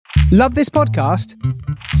Love this podcast?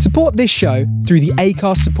 Support this show through the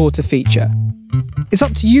Acast supporter feature. It's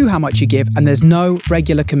up to you how much you give, and there's no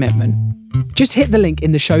regular commitment. Just hit the link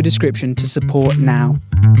in the show description to support now.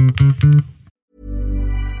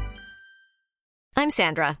 I'm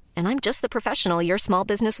Sandra, and I'm just the professional your small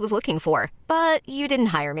business was looking for. But you didn't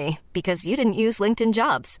hire me because you didn't use LinkedIn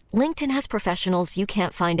Jobs. LinkedIn has professionals you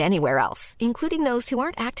can't find anywhere else, including those who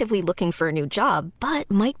aren't actively looking for a new job, but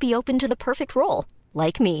might be open to the perfect role,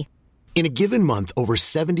 like me. In a given month, over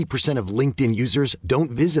 70% of LinkedIn users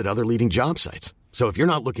don't visit other leading job sites. So if you're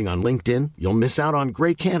not looking on LinkedIn, you'll miss out on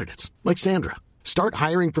great candidates like Sandra. Start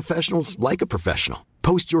hiring professionals like a professional.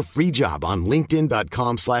 Post your free job on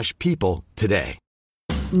linkedin.com/people today.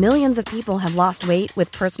 Millions of people have lost weight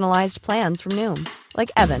with personalized plans from Noom.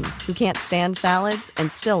 Like Evan, who can't stand salads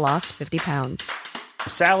and still lost 50 pounds.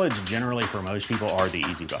 Salads generally for most people are the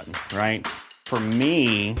easy button, right? For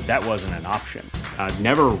me, that wasn't an option. I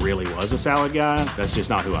never really was a salad guy. That's just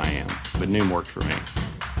not who I am. But Noom worked for me.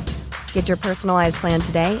 Get your personalized plan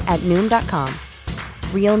today at Noom.com.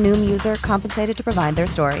 Real Noom user compensated to provide their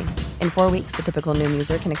story. In 4 weeks, the typical Noom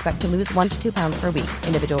user can expect to lose 1 to 2 pounds per week.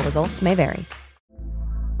 Individual results may vary.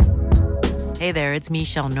 Hey there, it's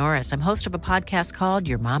Michelle Norris. I'm host of a podcast called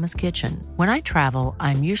Your Mama's Kitchen. When I travel,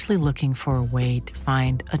 I'm usually looking for a way to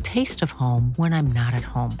find a taste of home when I'm not at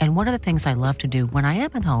home. And one of the things I love to do when I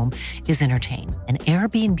am at home is entertain. And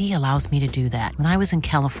Airbnb allows me to do that. When I was in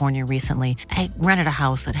California recently, I rented a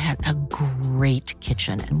house that had a great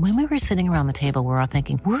kitchen. And when we were sitting around the table, we're all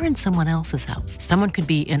thinking, we're in someone else's house. Someone could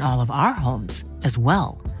be in all of our homes as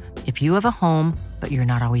well. If you have a home, but you're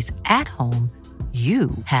not always at home,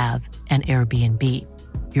 you have an Airbnb.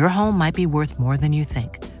 Your home might be worth more than you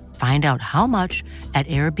think. Find out how much at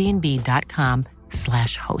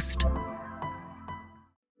airbnb.com/host.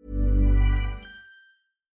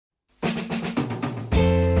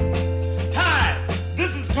 Hi,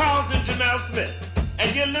 this is Carlton Jamel Smith,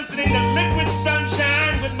 and you're listening to Liquid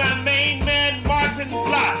Sunshine with my main man, Maarten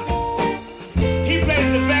Vlot. He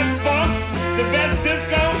plays the best funk, the best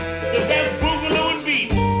disco, the best boogaloo and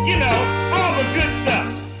beats. You know, all the good stuff.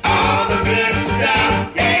 All the good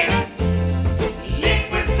stuff, yeah.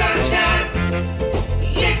 Liquid sunshine.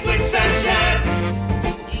 Liquid sunshine.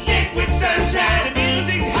 Liquid sunshine. The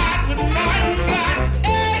music's hot with Maarten Vlot.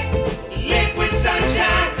 Hey. Liquid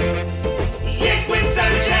sunshine. Liquid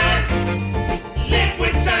sunshine.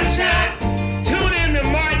 Liquid sunshine. Tune in to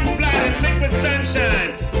Maarten Vlot and Liquid Sunshine.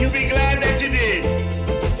 You'll be glad that you did.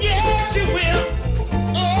 Yes, you will.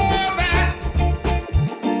 Oh, man.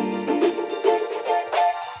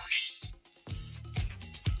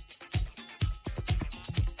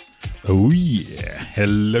 Oh yeah,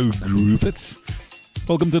 hello groovers.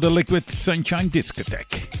 Welcome to the Liquid Sunshine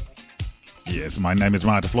Discotheque. Yes, my name is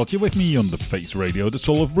Maarten Vlot. You're with me on the Face Radio, the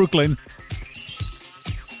soul of Brooklyn.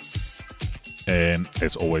 And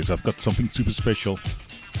as always, I've got something super special.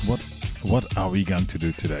 What are we going to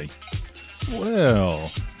do today?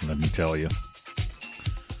 Well, let me tell you.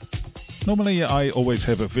 Normally I always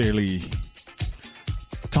have a fairly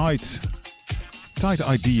tight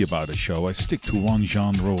idea about a show. I stick to one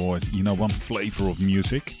genre or, one flavor of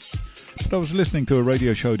music. But I was listening to a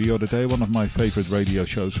radio show the other day, one of my favorite radio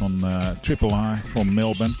shows on Triple R from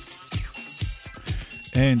Melbourne.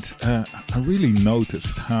 And I really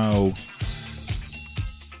noticed how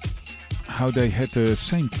they had the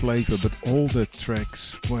same flavor, but all the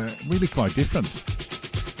tracks were really quite different.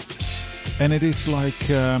 And it is like,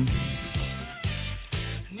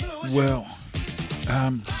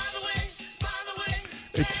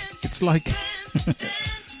 it's like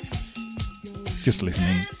just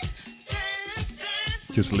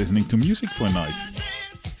listening to music for a night.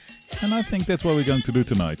 And I think that's what we're going to do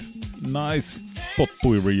tonight. Nice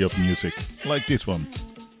potpourri of music, like this one.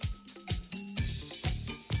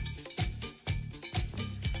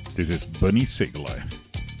 This is Bunny Sigler.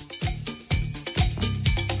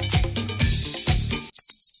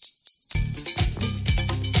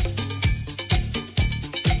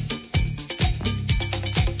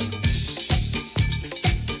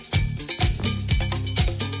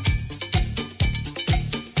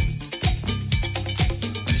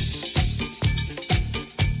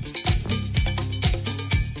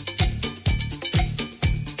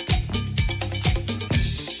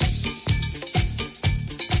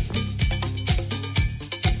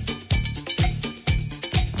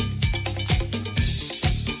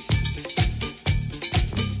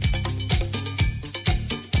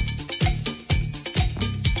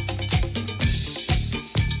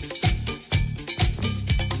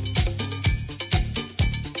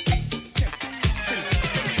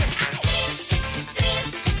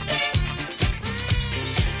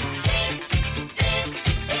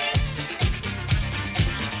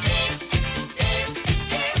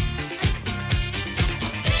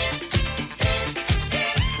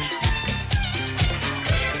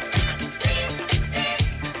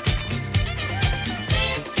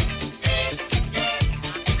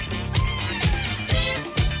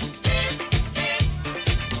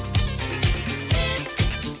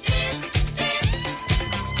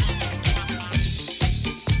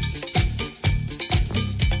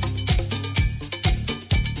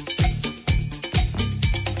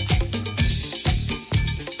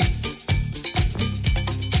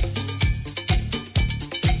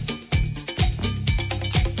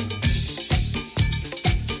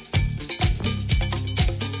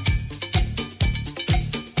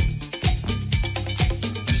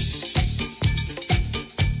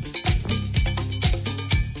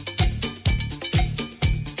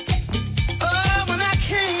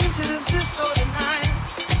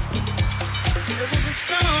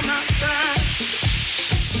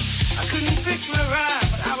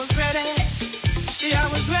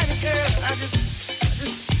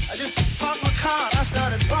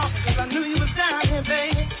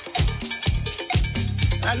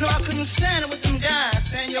 I know I couldn't stand it with them guys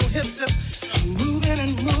saying your hips just moving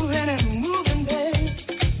and moving and moving, babe.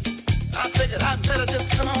 I figured I'd better just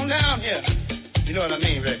come on down here. You know what I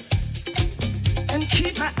mean, Rick? And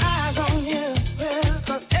keep my eyes on you, well,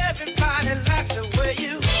 'cause everybody likes the way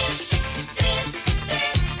you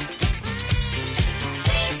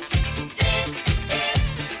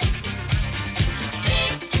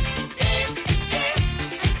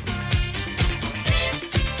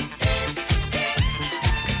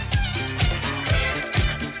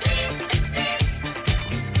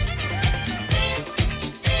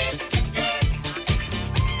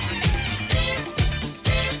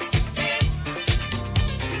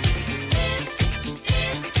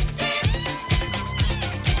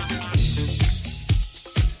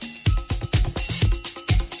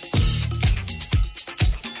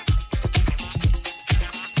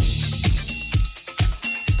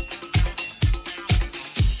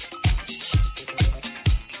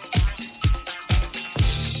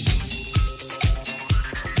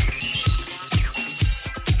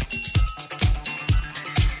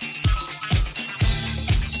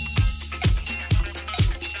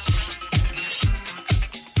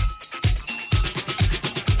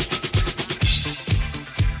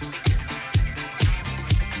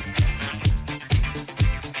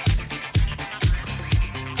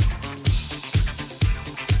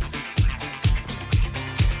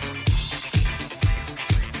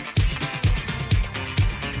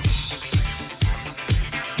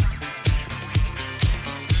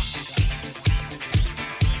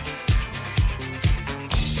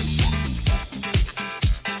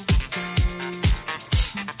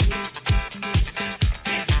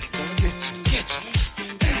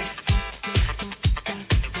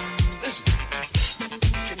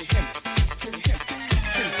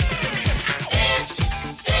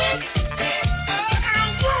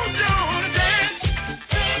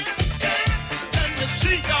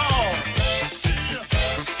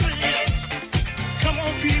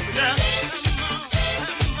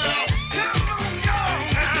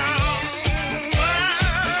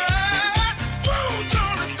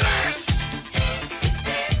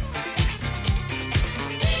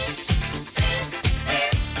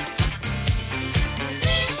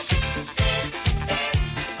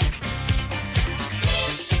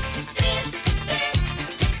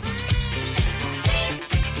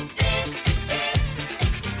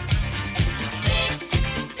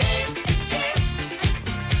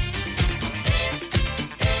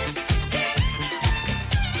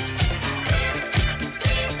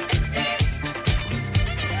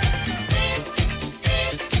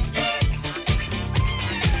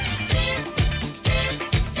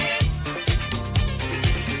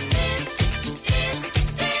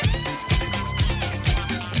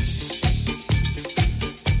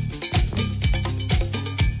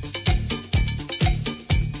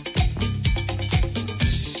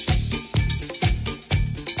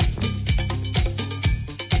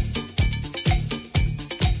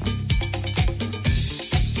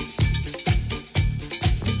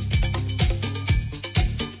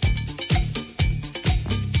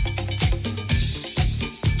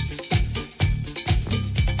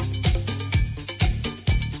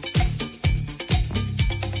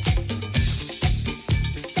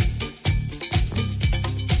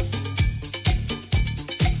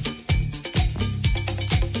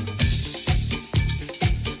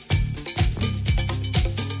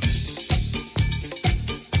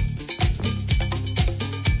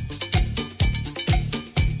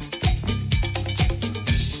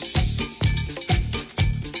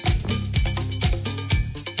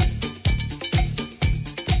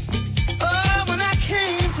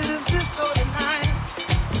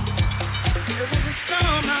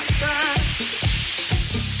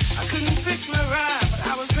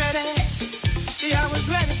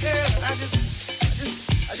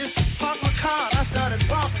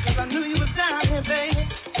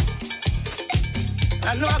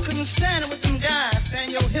I know I couldn't stand it with them guys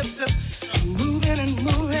saying your hips just moving and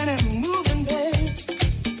moving and moving, babe.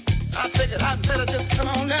 I figured I'd better just come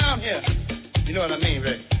on down here. You know what I mean,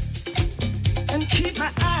 Rick? And keep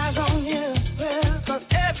my eyes on you, well, 'cause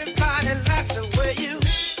everybody likes the way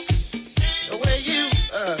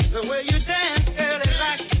you dance, girl, they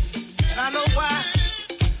like it. And I know why.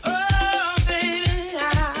 Oh, baby,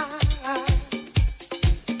 I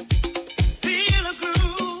feel a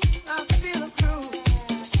groove, I feel a groove.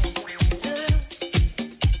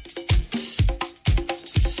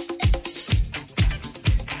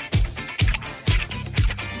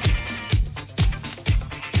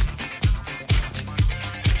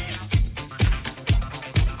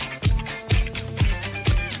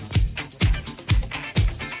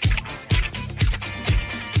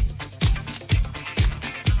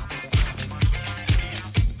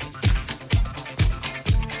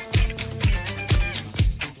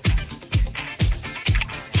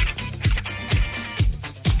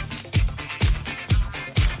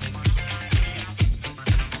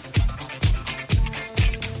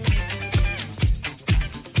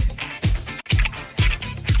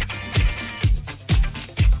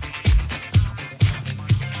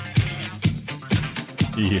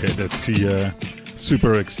 Yeah, that's the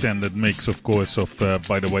super extended mix, of course, of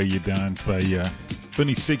By the Way You Dance by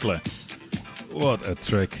Bunny Sigler. What a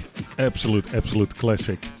track. Absolute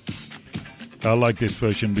classic. I like this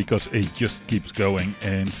version because it just keeps going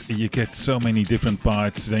and you get so many different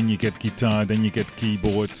parts. Then you get guitar, then you get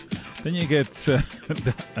keyboards, then you get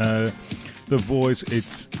the voice.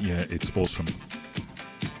 It's awesome.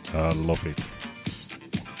 I love it.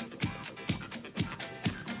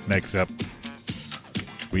 Next up,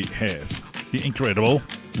 we have the incredible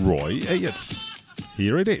Roy Ayers.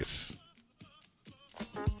 Here it is.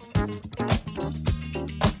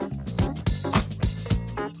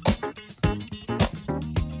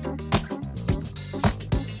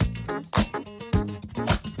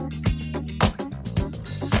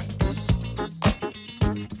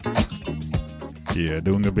 Yeah,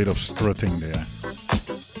 doing a bit of strutting there.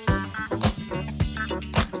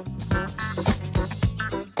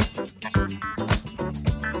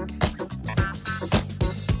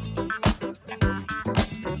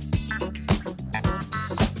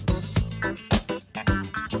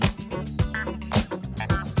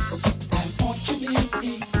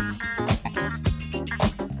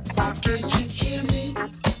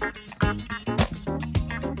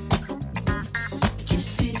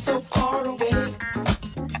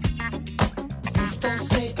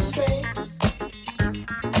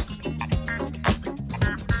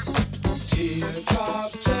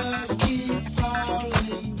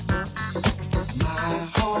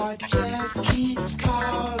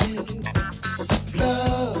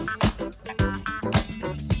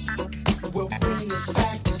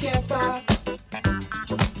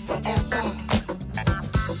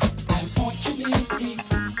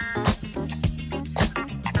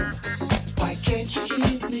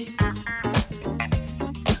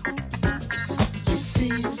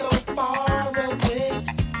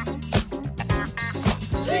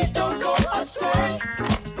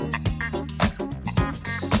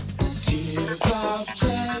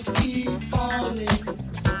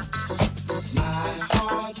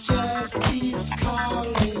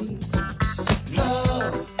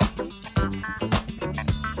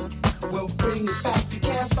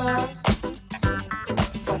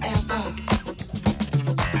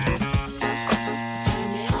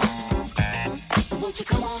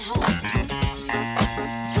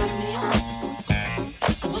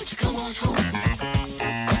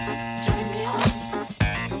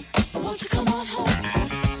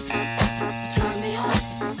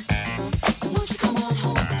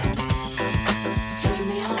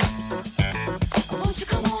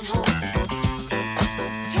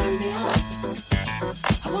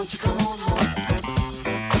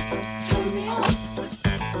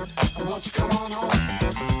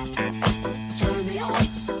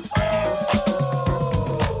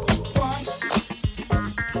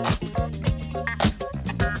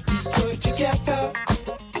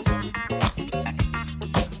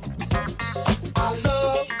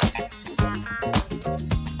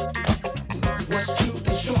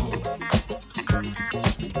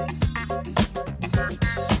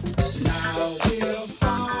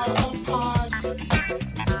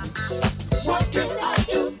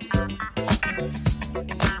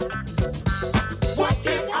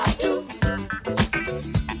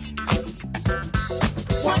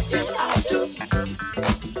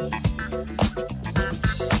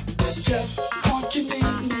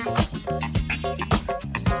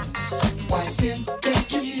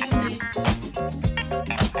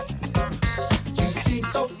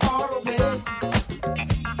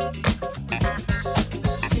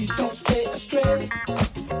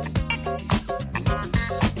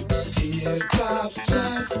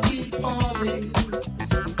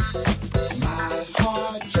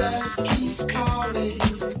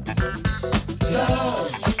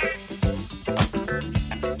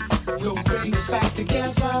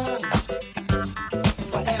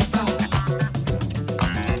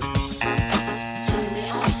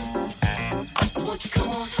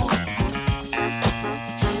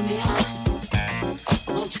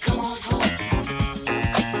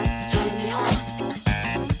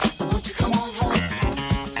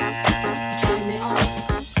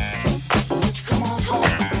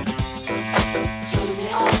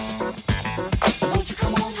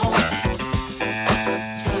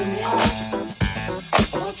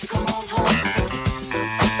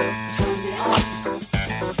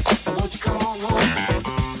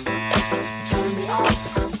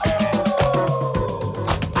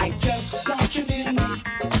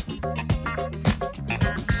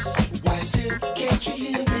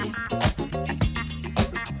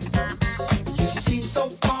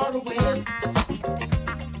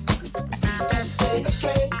 astray,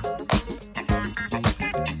 astray.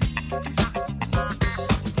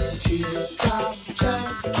 Teardrops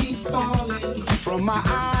just keep falling from my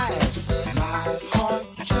eyes. My heart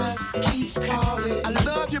just keeps calling. I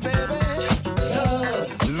love you, baby.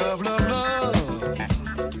 Love, love, love, love.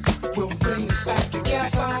 We'll bring us back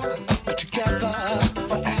together, together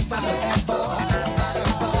forever, ever.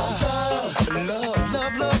 Love,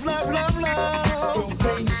 love, love, love, love, love. We'll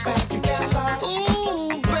bring us back together.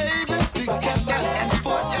 Ooh, baby, together and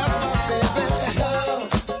forever, baby.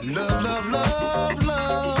 Love, love, love, love,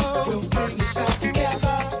 love. We'll bring us back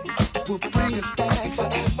together. We'll bring us back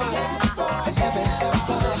forever.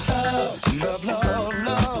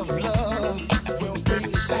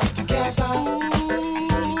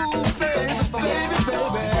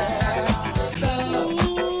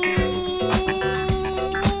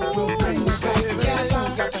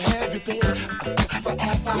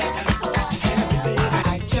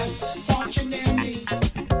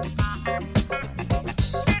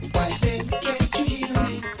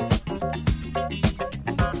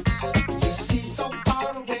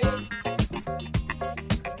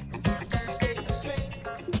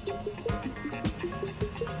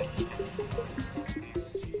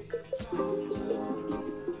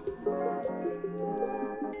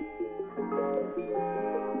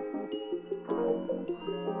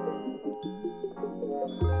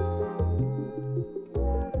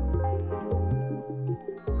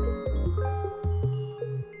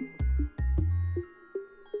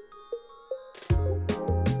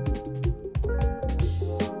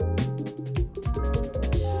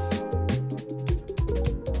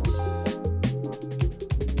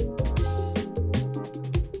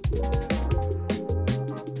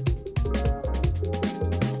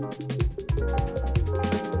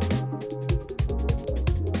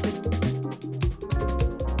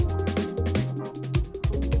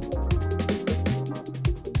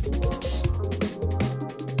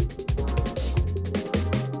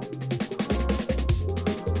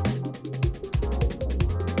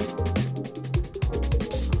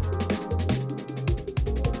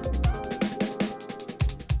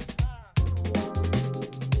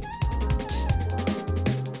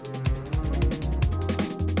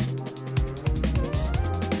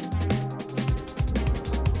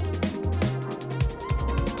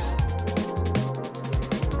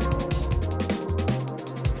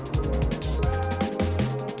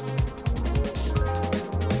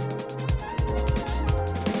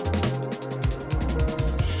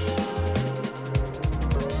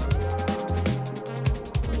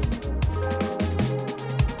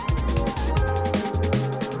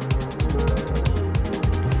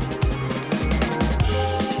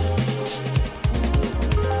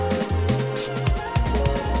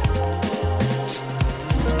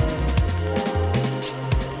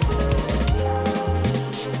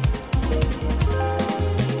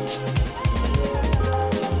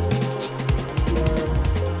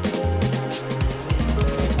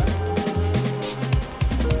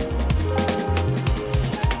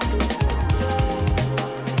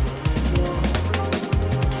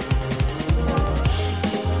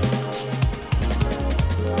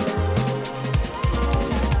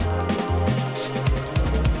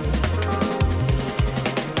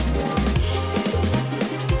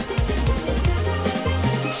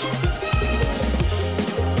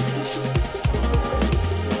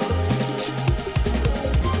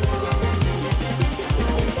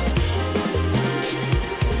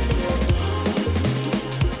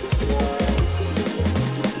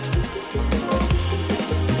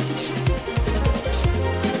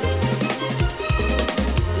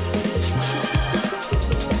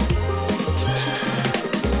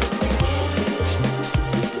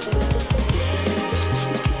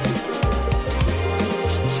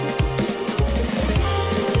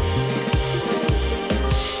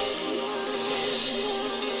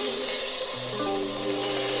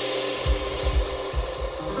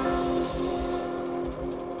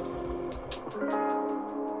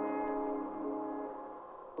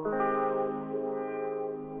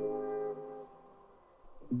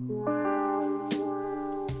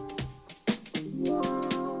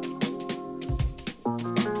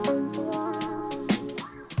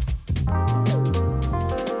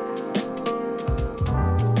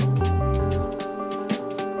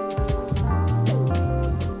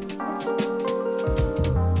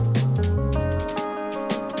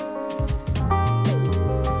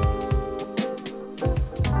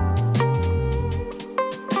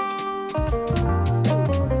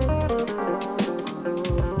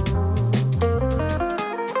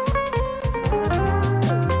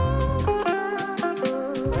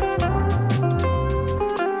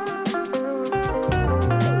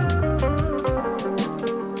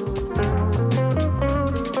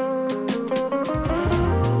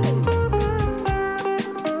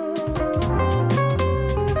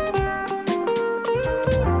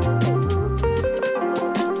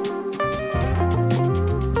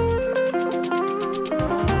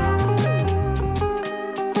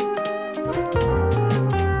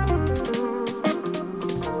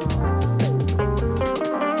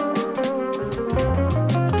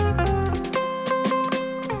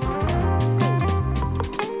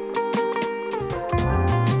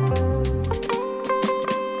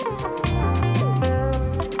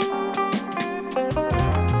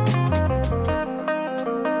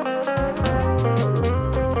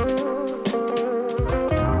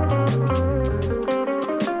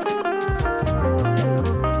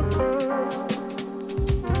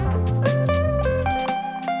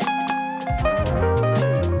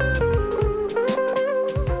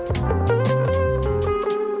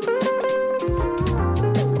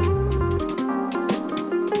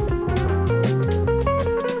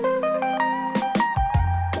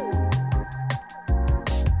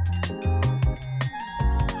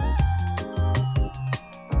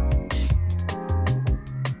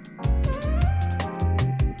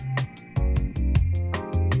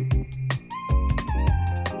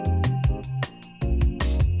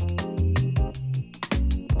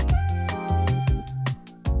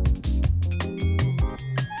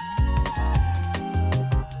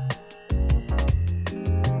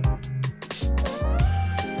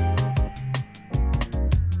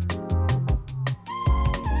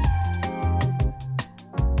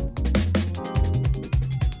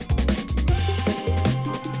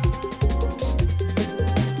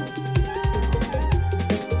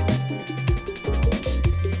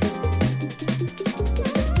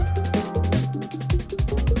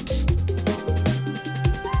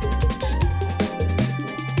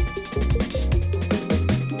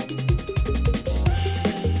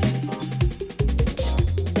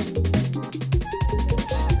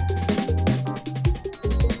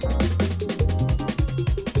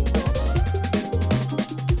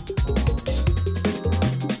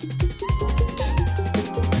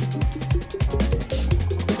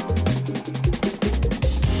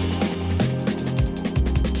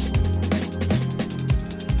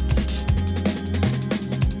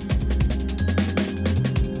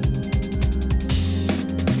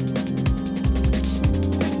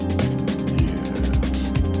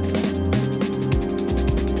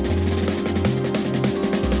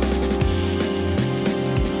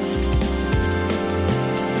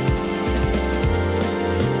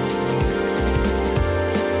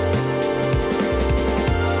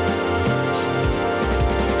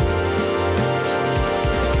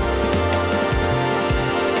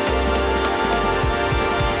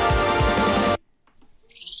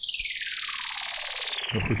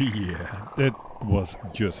 Oh yeah, that was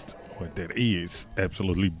just, that is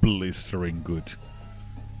absolutely blistering good.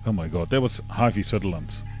 Oh my god, that was Harvey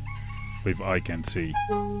Sutherland with I Can See.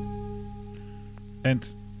 And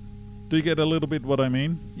do you get a little bit what I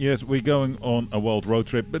mean? Yes, we're going on a wild road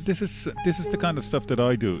trip, but this is the kind of stuff that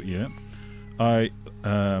I do, yeah? I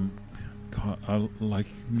like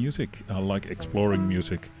music, I like exploring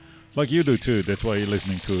music. Like you do too, that's why you're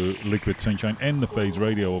listening to Liquid Sunshine and the Face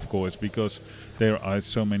Radio, of course, because there are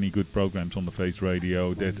so many good programs on the Face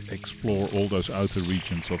Radio that explore all those outer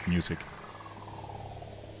regions of music.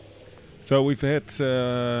 So we've had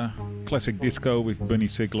classic disco with Bunny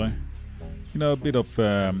Sigler, you know, a bit of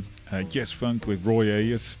jazz funk with Roy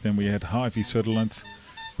Ayers. Then we had Harvey Sutherland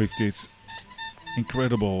with this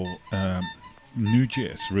incredible new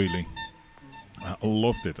jazz, really. I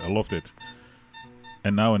loved it.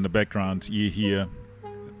 And now in the background you hear,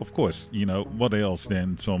 of course, you know, what else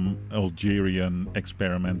than some Algerian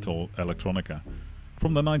experimental electronica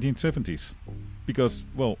from the 1970s. Because,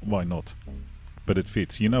 well, why not? But it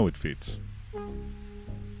fits, you know it fits.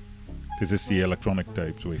 This is the electronic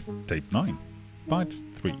tapes with tape 9, part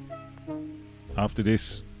 3. After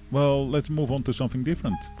this, well, let's move on to something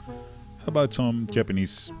different. How about some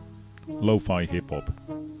Japanese lo-fi hip-hop?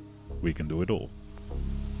 We can do it all.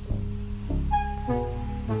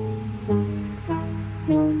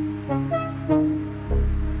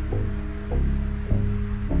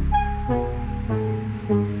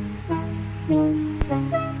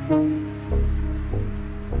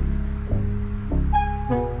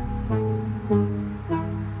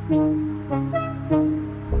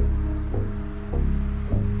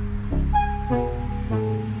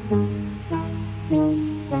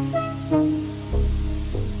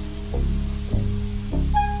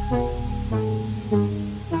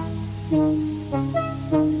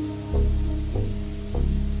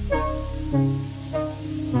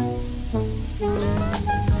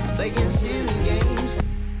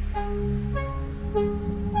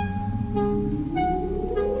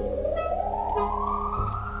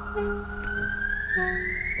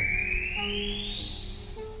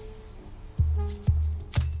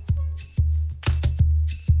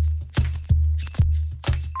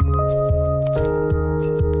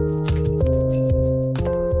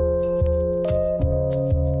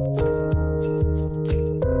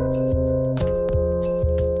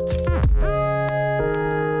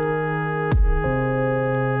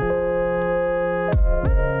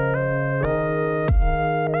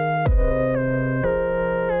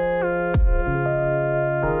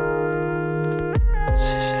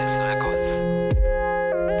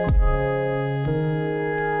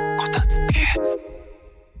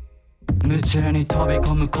に飛び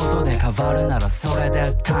込むことで変わるならそれ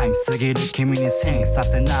でタイム過ぎる君にシンさ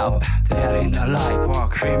せなお Daily na life or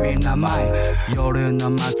creamy na mind 夜の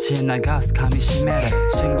街流す噛みしめる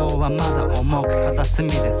信号はまだ重く片隅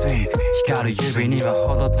でスイング光る指には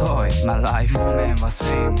程遠い My life 路面は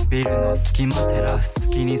スインビルの隙間照らす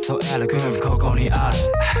月に添えるグルーヴここにある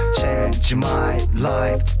Change my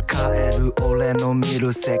life 変える俺の見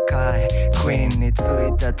る世界 Queen につい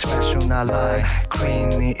たトラッシュなライフ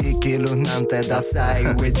Queen に生きるなんてダサい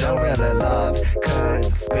We don't really love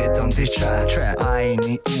Cause spit on this track 愛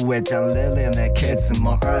に飢えたリリねケツ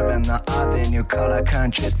も Urban なアベニューからカ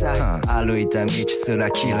ントリーサイド歩いた道す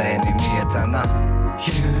ら綺麗に見えたな揺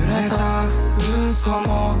れた嘘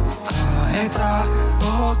も伝えた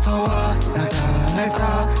音は流れ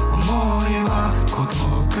た思いは孤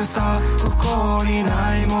独さここに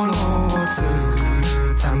ないものを作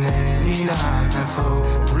るために流そう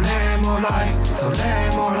これもライフそれ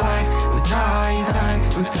もライフ歌いたい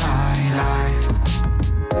歌いライフ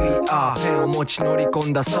We are ペンを持ち乗り込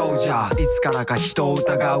んだソージャーいつからか人を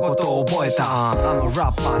疑うことを覚えた I'm a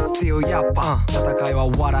rapper still やっぱ戦いは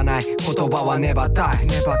終わらない言葉はネバタイ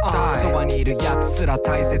そばにいるやつすら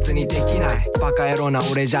大切にできないバカ野郎な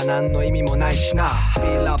俺じゃ何の意味もないしな Be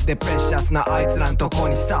love でプレシャスなあいつらんとこ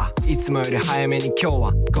にさいつもより早めに今日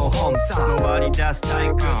は Go home さ割り出す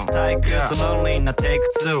退屈その lonely なテイク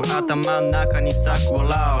2頭の中に咲く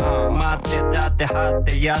笑う待ってたって張っ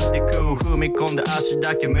てやってく踏み込んだ足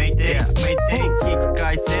だけ見て引き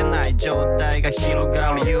返せない状態が広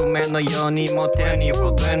がる夢のようにも手にフ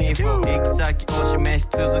ォー行き先を示し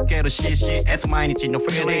続ける CCS 毎日のフ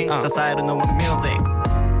ィーリング支えるのはミュージッ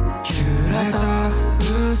ク揺れた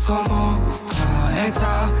嘘も伝え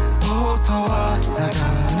た音は流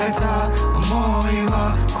れた思い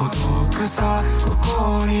は孤独さこ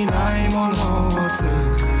こにないものを作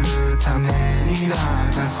るために流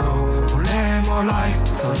そうこれもライフ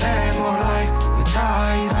それもライフ歌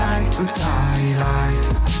いたい歌いライ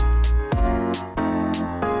フ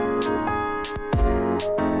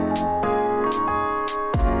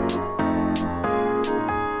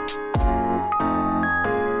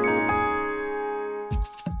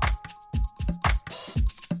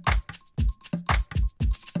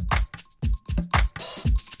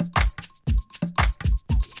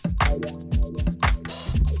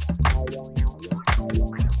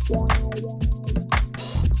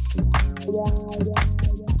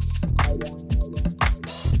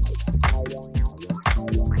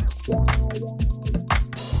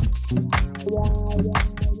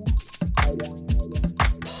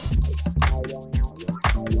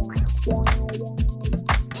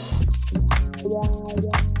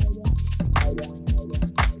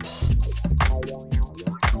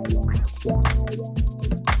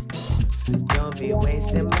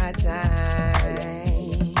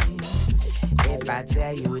I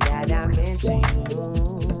tell you that I'm into you,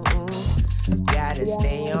 gotta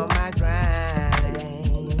stay on my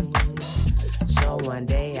grind. So one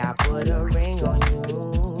day I put a ring on you,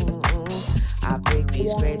 I pick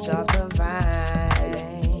these grapes off the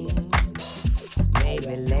vine.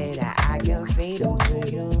 Maybe later I can feed them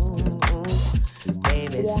to you.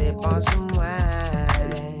 Baby, sip on some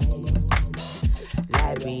wine.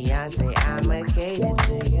 Like Beyonce, I'ma cater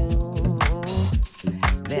to you.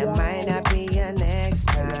 There might not be a next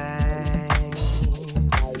time.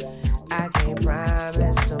 I can't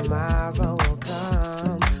promise tomorrow will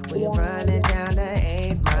come. We're running down the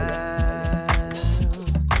 8 Mile.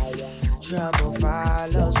 Trouble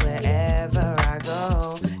follows wherever I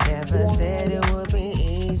go. Never said it would be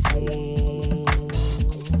easy.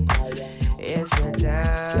 If you're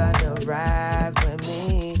down to ride with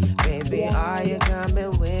me, baby, are you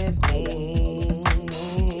coming with me?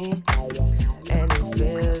 And it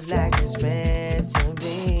feels like it's meant to be.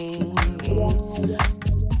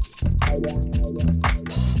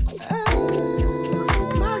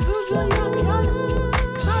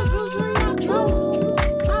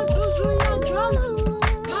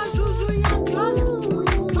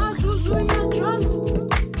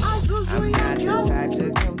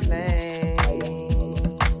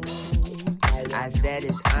 That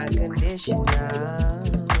is unconditional.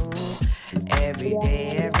 Every day,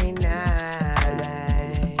 every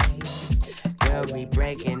night. Girl, we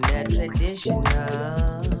breaking the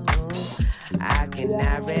traditional. I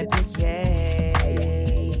cannot replicate.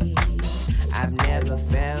 I've never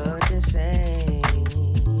felt the same.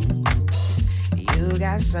 You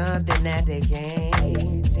got something that they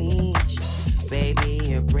can't teach. Baby,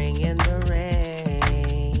 you're bringing the rain.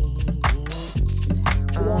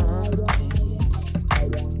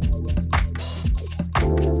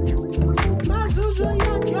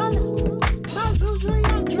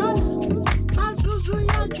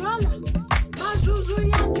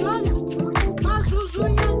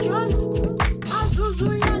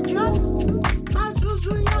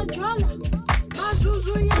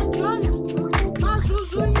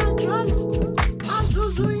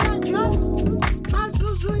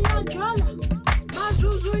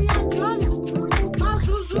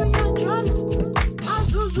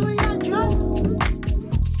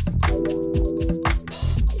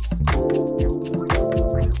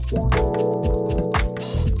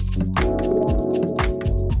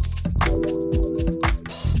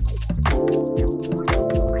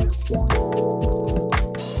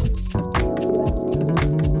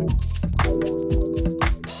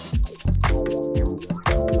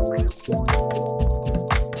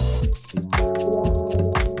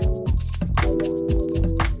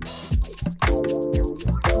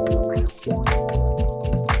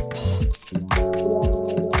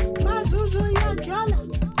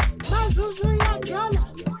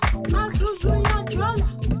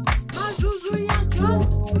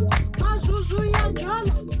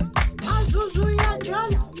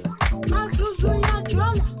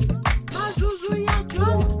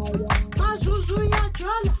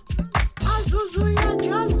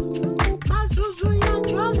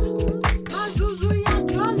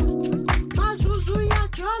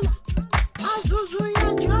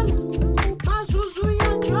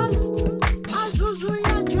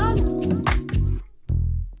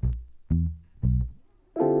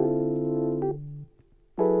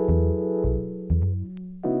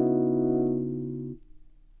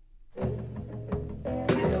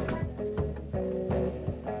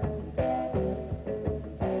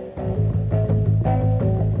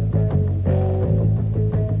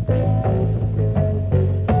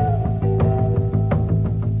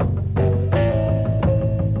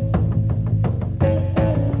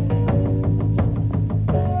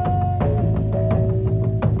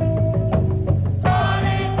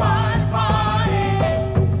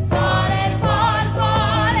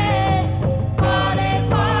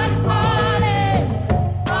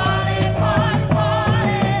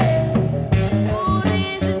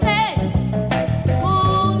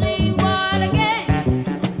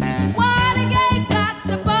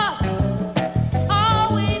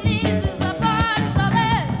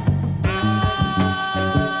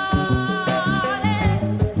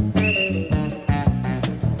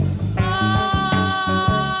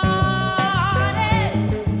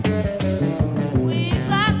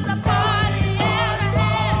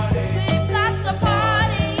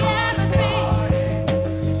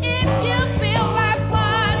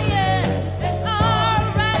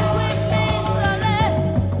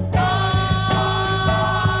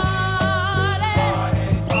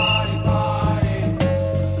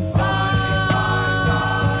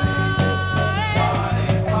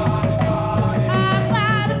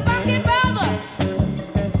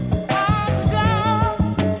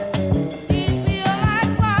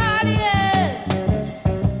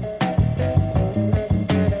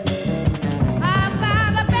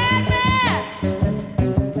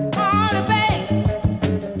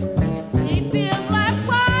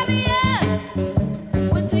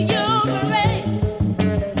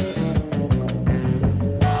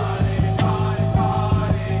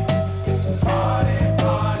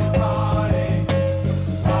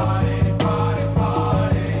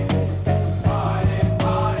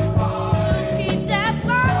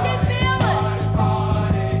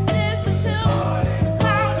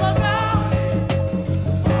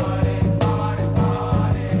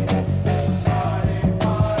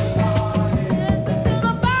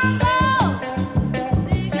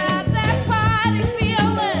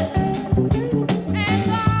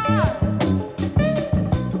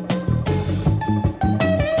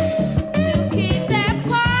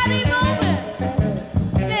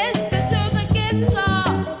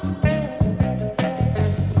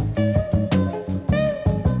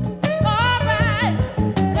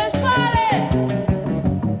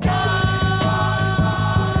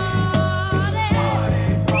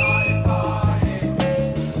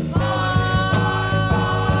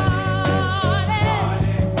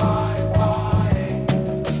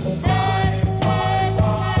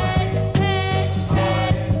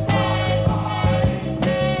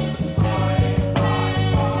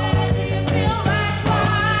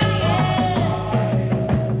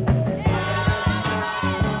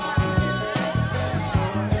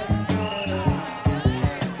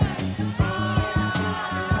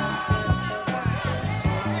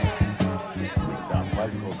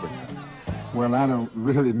 Well, I don't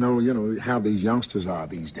really know, how these youngsters are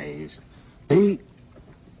these days. They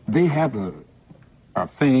have a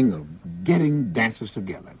thing of getting dances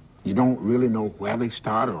together. You don't really know where they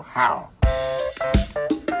start or how.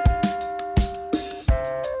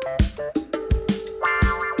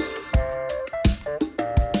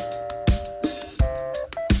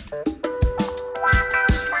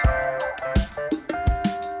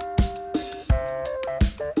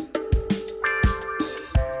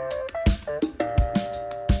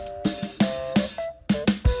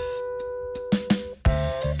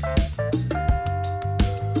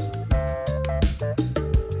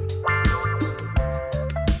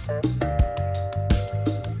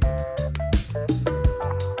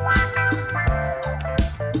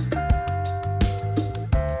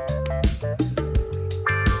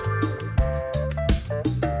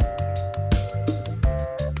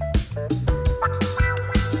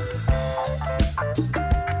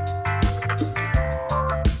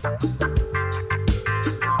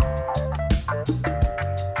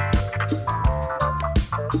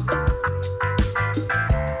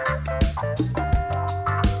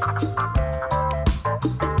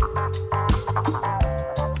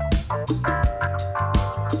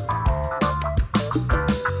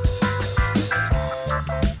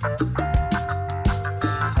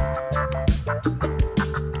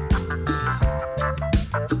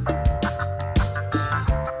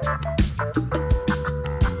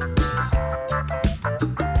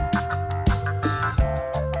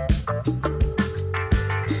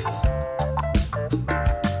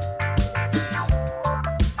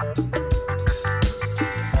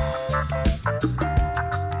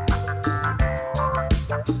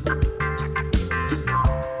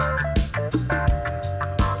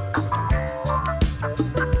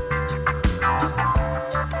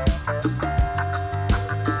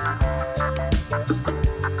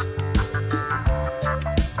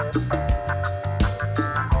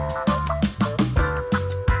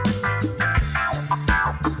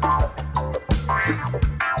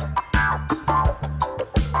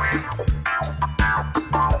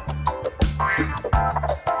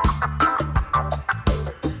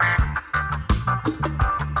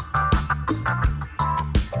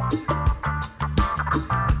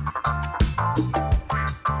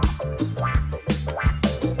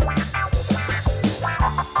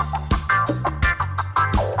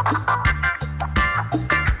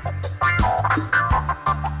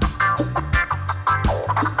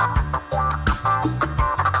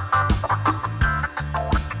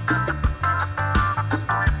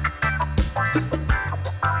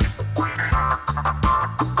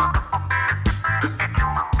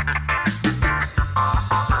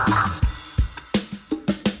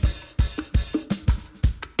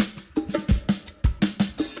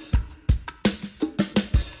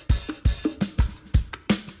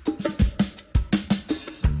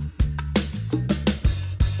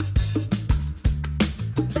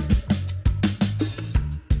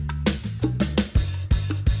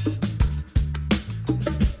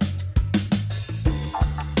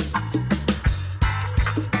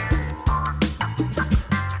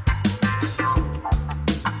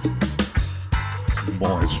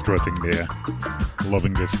 Strutting there,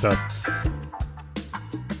 loving this stuff.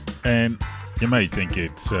 And you may think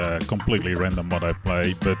it's completely random what I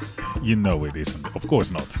play, but you know it isn't. Of course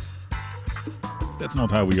not. That's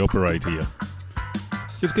not how we operate here.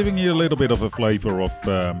 Just giving you a little bit of a flavor of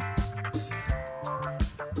the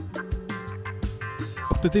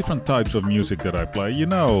different types of music that I play.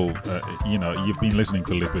 You've been listening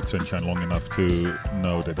to Liquid Sunshine long enough to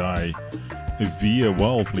know that I veer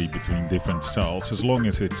wildly between different styles, as long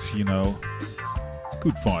as it's,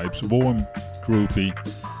 good vibes, warm, groovy.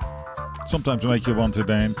 Sometimes make you want to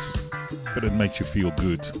dance, but it makes you feel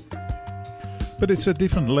good. But it's a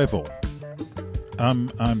different level.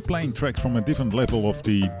 I'm playing tracks from a different level of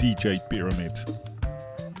the DJ pyramid.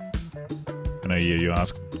 And I hear you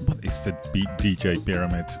ask, what is the DJ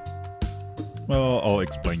pyramid? Well, I'll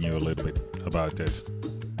explain you a little bit about that.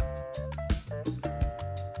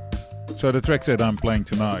 So the tracks that I'm playing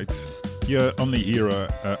tonight, you only hear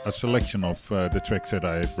a selection of the tracks that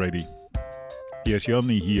I have ready. Yes, you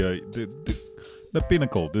only hear the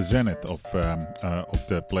pinnacle, the zenith of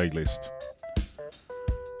the playlist.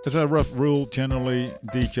 As a rough rule, generally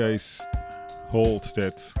DJs hold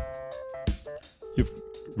that you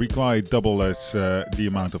require double as the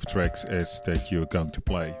amount of tracks as that you're going to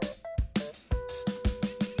play.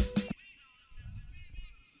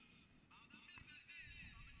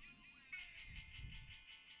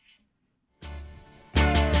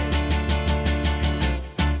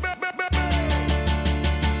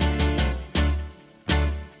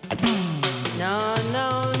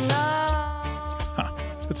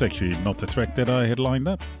 That's actually not the track that I had lined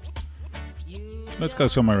up. Let's go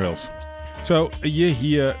somewhere else. So you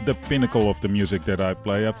hear the pinnacle of the music that I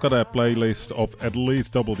play. I've got a playlist of at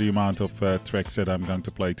least double the amount of tracks that I'm going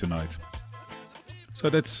to play tonight. So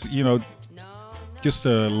that's, just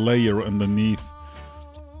a layer underneath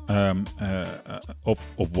of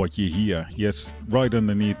what you hear. Yes, right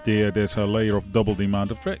underneath there's a layer of double the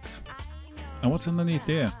amount of tracks. And what's underneath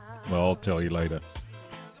there? Well, I'll tell you later.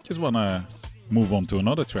 Just want to move on to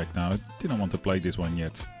another track now. I didn't want to play this one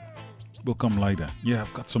yet. Will come later. Yeah,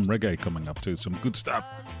 I've got some reggae coming up too, some good stuff.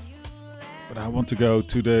 But I want to go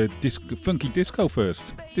to the funky disco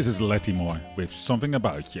first. This is Lattimore with Something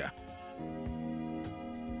About Ya.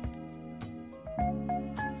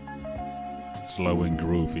 Slow and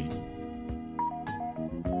groovy.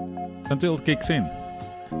 Until it kicks in.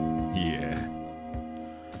 Yeah.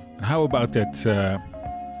 And how about that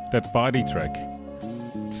party track?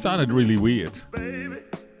 It started really weird.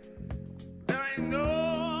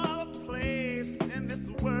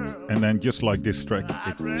 And then just like this track,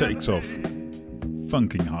 it takes off,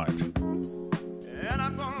 funking hard. And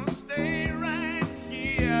I'm gonna stay right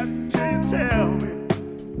here till you tell me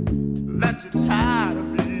that you're tired of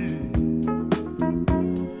me.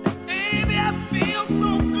 Baby, I feel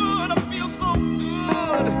so good,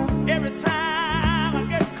 every time I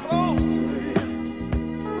get close to you.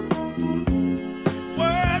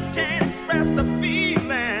 Words can't express the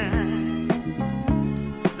feeling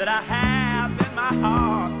that I have in my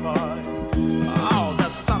heart.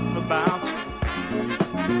 Something about you.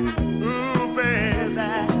 Ooh, baby,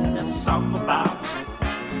 there's something about you.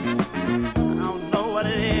 I don't know what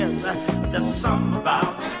it is, there's something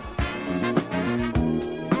about you.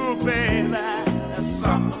 Ooh, baby, there's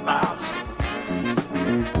something about you.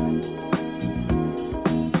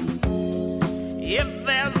 If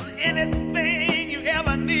there's anything you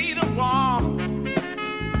ever need or want,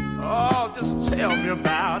 oh, just tell me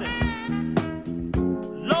about it.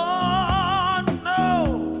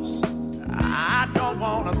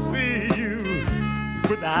 Wanna see you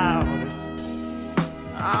without it.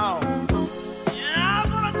 Oh, yeah, I'm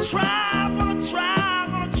gonna try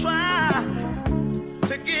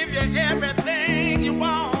to give you everything you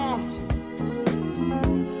want.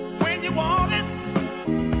 When you want it,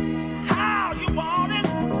 how you want it,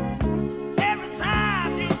 every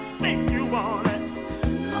time you think you want it.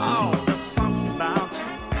 Oh, there's something about you.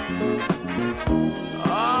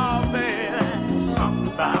 Oh, baby, there's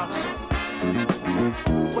something about you.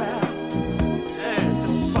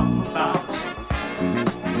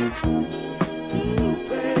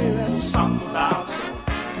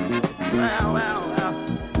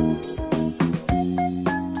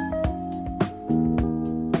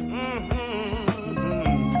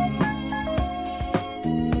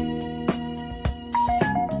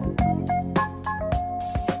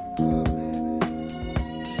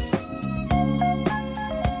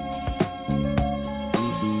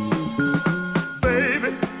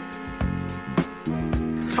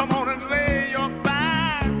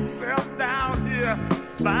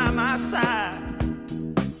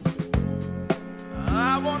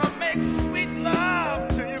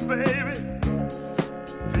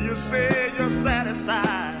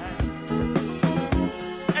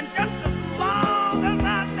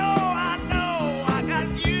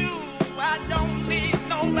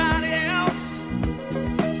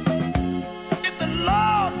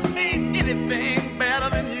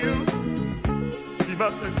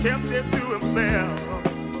 Kept it to himself.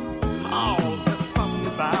 Oh, there's something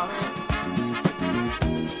about it.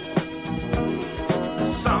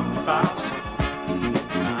 There's something about it.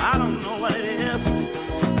 I don't know what it is,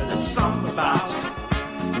 but there's something about it.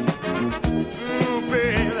 Ooh,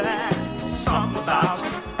 baby, there's something about it.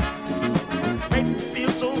 Make me feel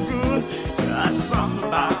so good. There's something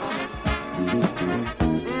about it.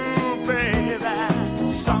 Ooh, baby,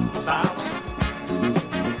 there's something about it.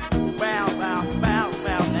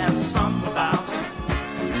 Well, there's something about it.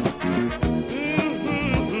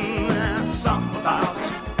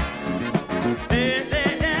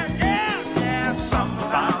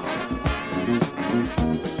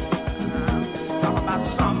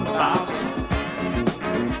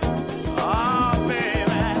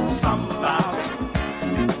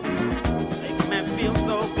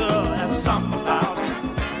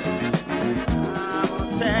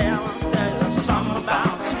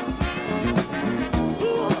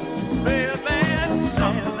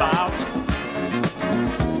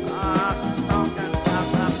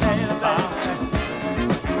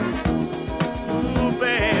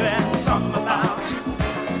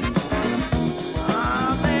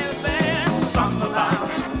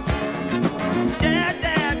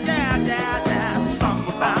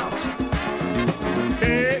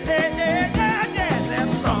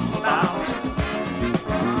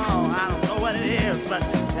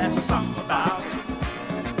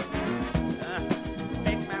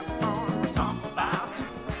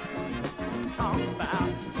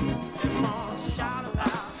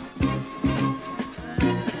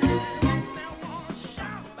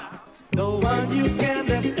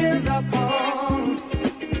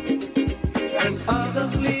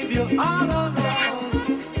 all alone,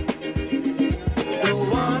 the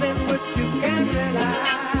one in which you can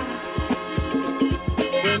rely.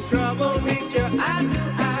 When trouble meets you eye to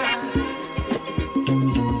eye,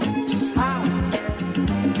 how?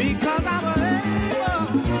 Because I'm able.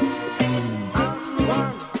 I'm the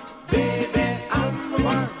one, baby, I'm the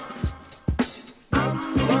one. I'm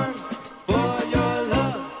the one for your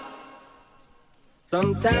love.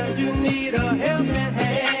 Sometimes you need a helping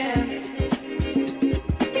hand.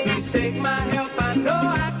 Please take my help, I know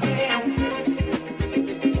I can.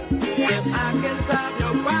 If I can solve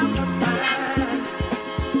your problems, fine.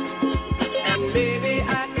 And maybe I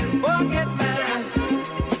can forget mine.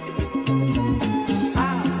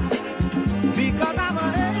 How? Because I'm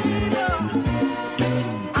able.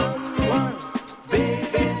 I'm the one,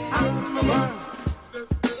 baby, I'm the one.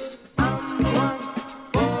 I'm the one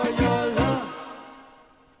for your love.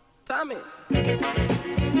 Tommy.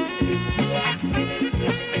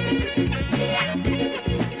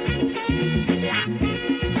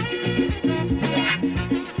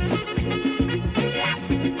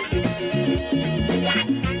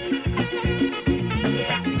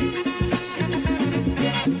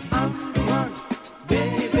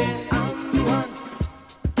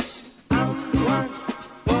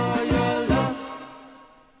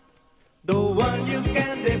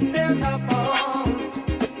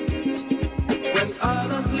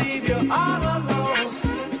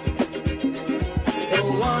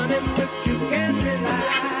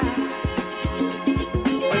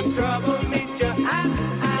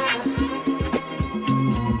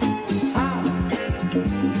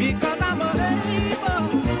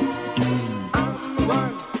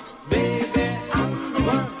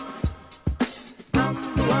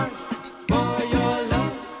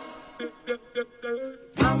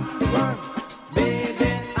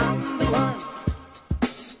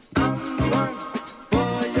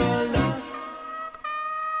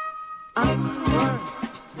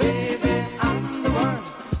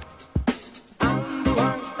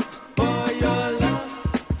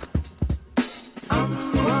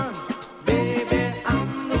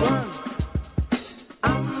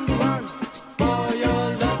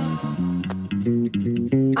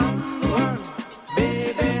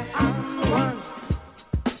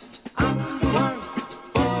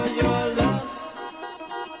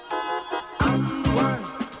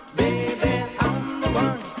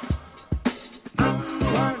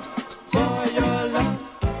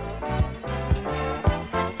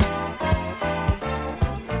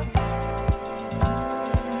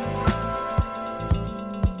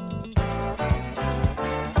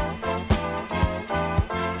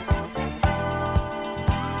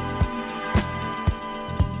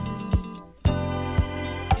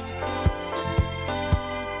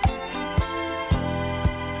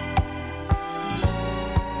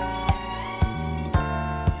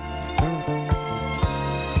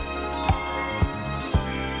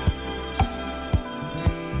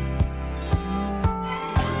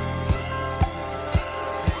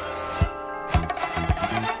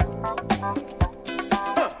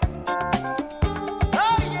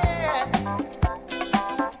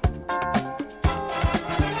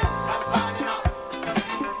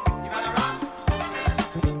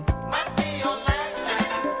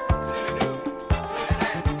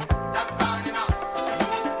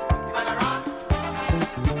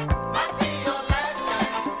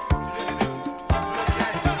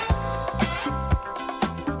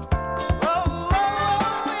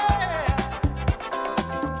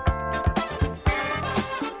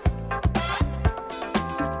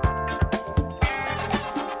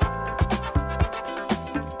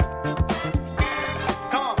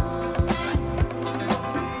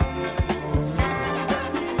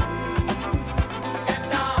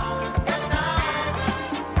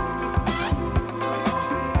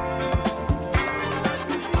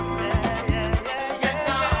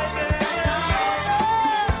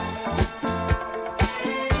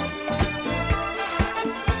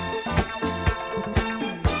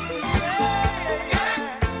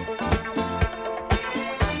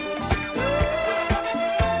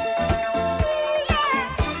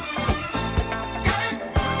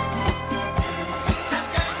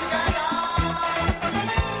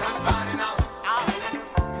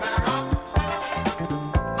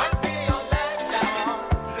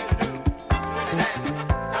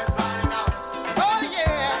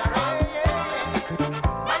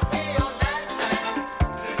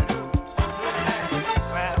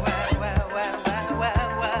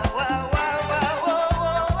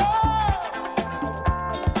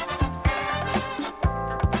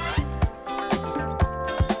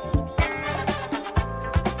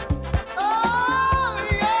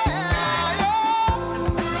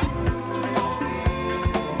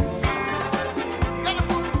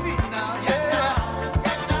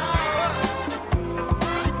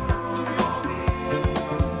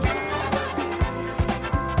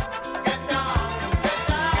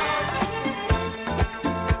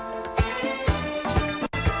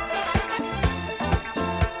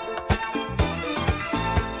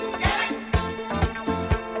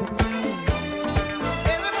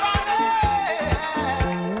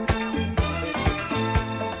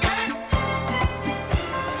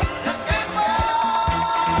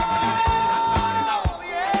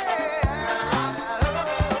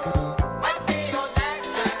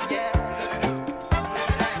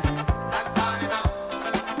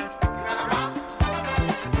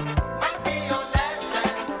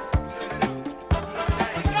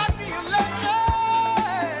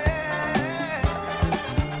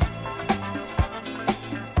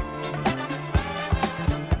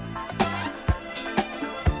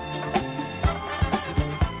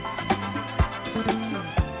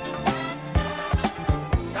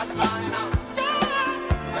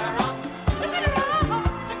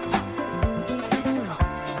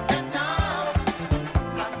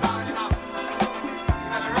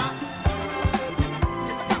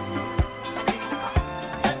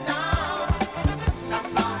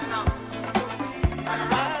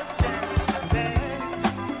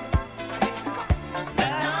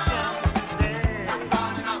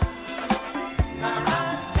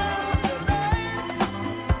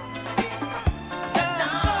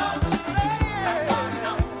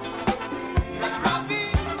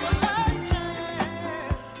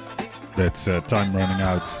 It's Time Running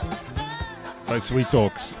Out by Sweet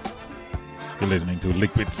Talks. You're listening to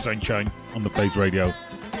Liquid Sunshine on the Face Radio.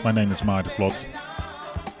 My name is Maarten Vlot.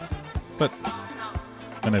 But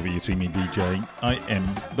whenever you see me DJing, I am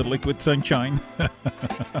the Liquid Sunshine.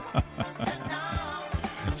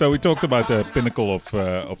 So we talked about the pinnacle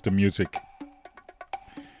of the music.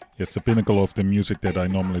 Yes, the pinnacle of the music that I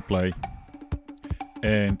normally play.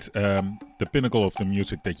 And the pinnacle of the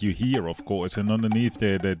music that you hear, of course, and underneath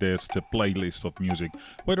there's the playlist of music.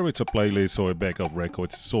 Whether it's a playlist or a backup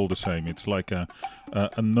record, it's all the same. It's like a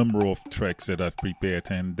number of tracks that I've prepared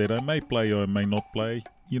and that I may play or may not play,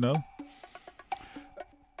 you know.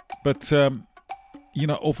 But,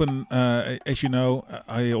 often, as you know,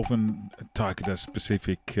 I often target a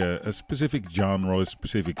specific genre, a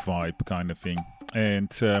specific vibe kind of thing.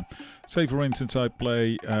 And say, for instance, I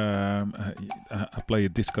play a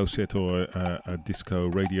disco set or a disco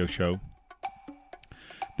radio show.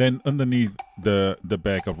 Then underneath the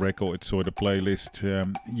backup records or the playlist,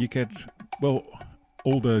 you get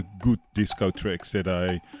all the good disco tracks that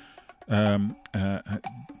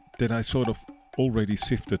I sort of already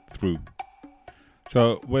sifted through.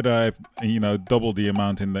 So whether I've double the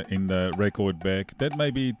amount in the record bag, that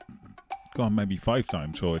may be gone maybe 5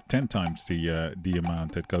 times or 10 times the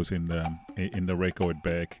amount that goes in the record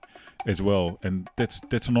bag as well, and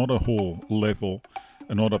that's another whole level,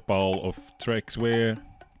 another pile of tracks where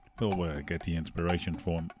I get the inspiration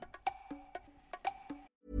from.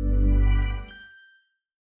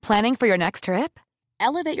 Planning for your next trip?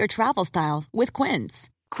 Elevate your travel style with Quince.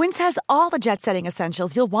 Quince has all the jet-setting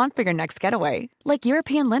essentials you'll want for your next getaway, like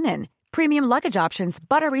European linen, premium luggage options,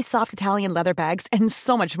 buttery soft Italian leather bags, and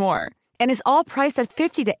so much more. And is all priced at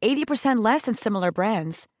 50 to 80% less than similar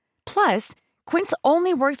brands. Plus, Quince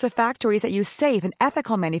only works with factories that use safe and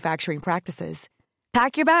ethical manufacturing practices.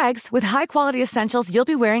 Pack your bags with high-quality essentials you'll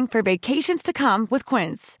be wearing for vacations to come with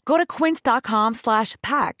Quince. Go to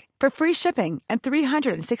quince.com/pack for free shipping and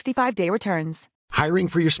 365-day returns. Hiring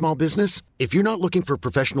for your small business? If you're not looking for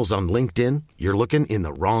professionals on LinkedIn, you're looking in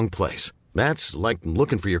the wrong place. That's like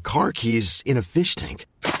looking for your car keys in a fish tank.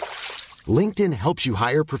 LinkedIn helps you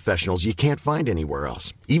hire professionals you can't find anywhere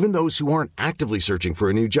else, even those who aren't actively searching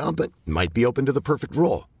for a new job but might be open to the perfect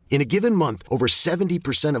role. In a given month, over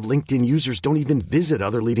 70% of LinkedIn users don't even visit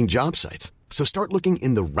other leading job sites. So start looking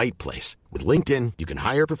in the right place. With LinkedIn, you can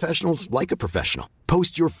hire professionals like a professional.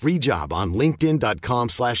 Post your free job on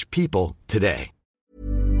linkedin.com/people today.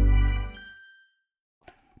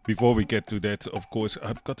 Before we get to that, of course,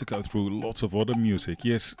 I've got to go through lots of other music.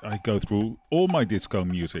 Yes, I go through all my disco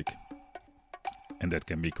music. And that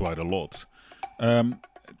can be quite a lot.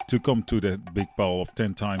 To come to that big pile of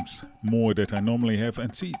 10 times more that I normally have.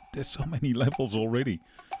 And see, there's so many levels already.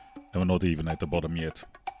 And we're not even at the bottom yet.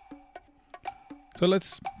 So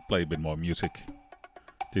let's play a bit more music.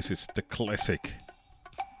 This is the classic.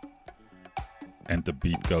 And the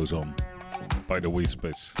beat goes on by the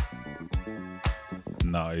Whispers.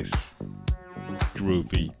 Nice,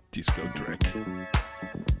 groovy disco track.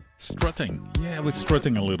 Strutting. Yeah, we're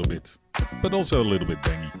strutting a little bit. But also a little bit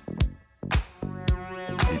bangy.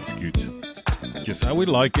 It's good. Just how we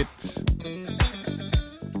like it.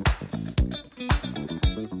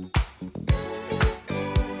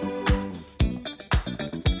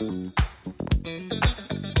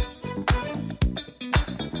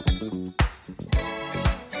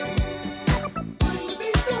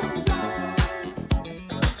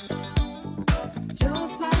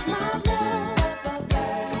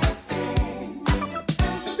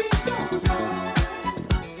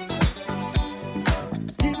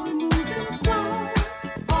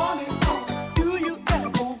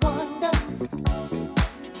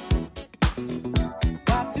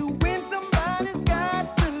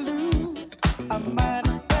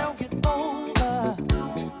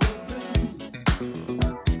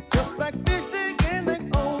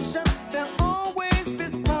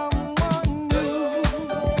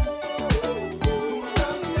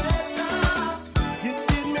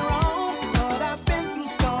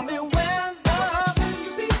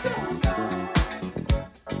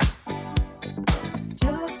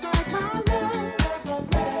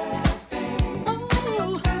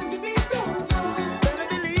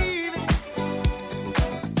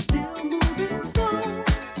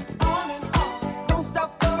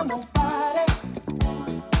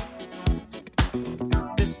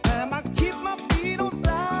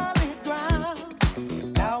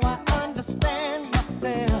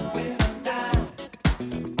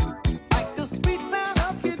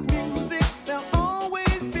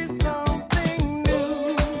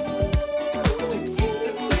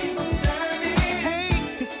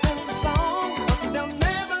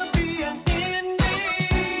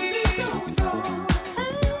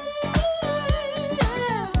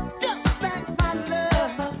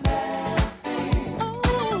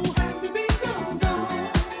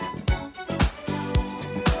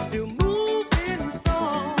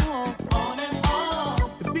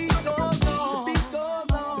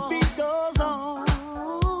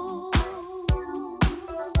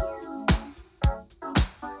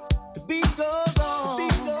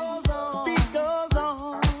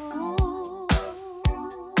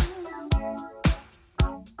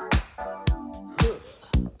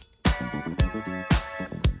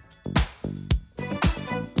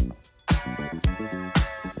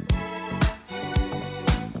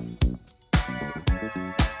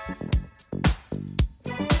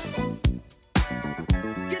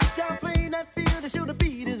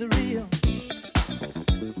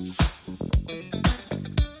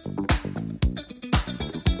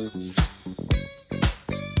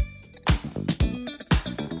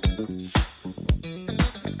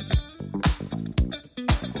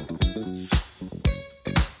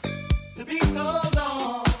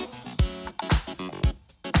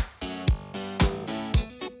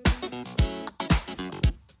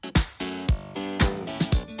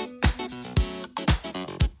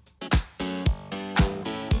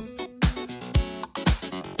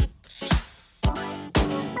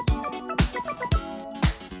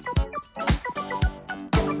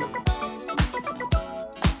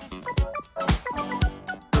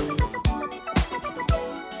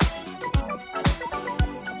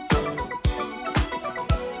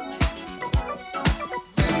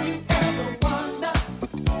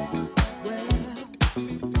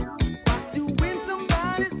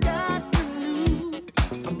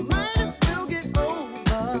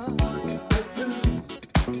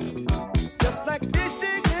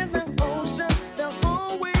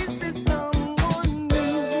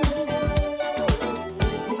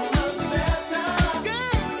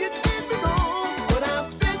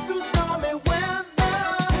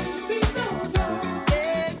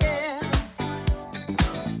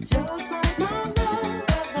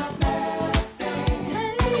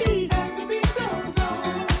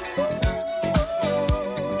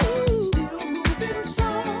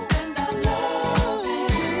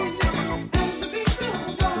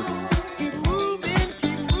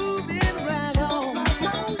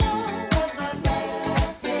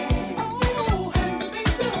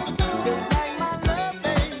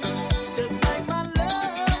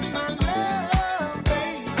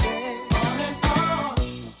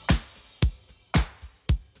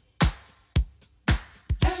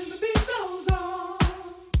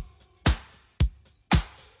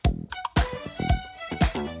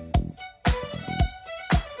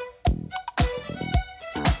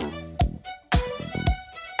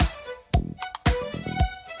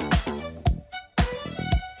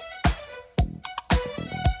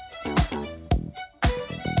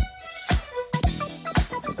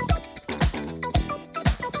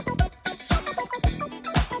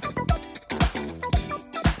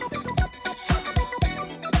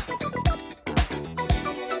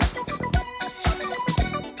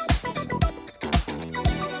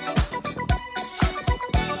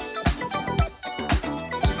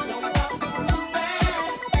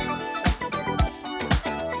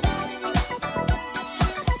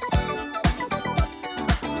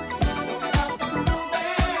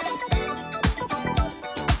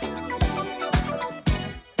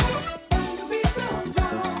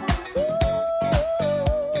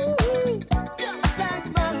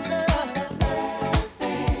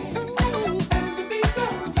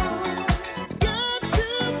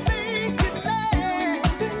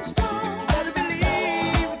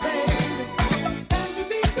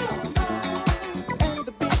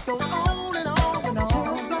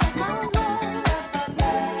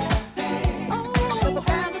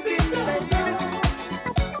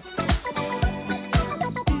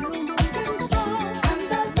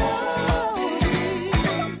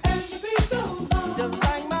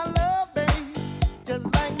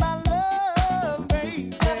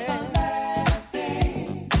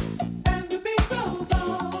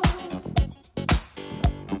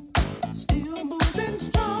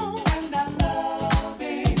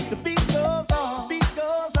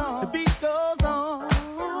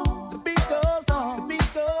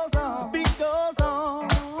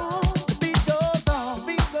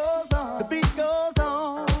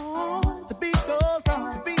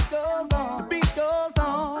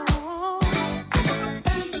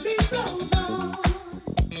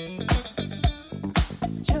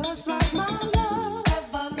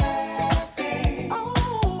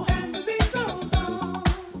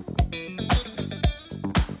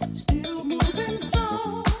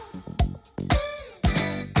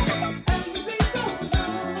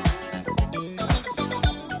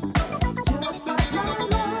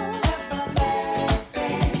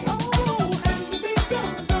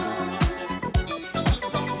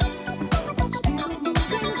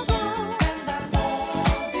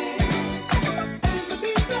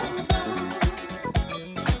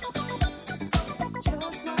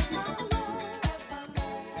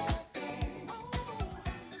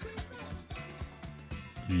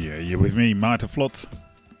 Yeah, you're with me, Maarten Vlot,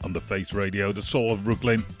 on the Face Radio, the soul of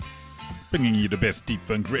Brooklyn, bringing you the best deep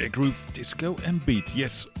funk, rare groove, disco and beat.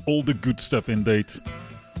 Yes, all the good stuff indeed.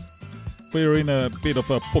 We're in a bit of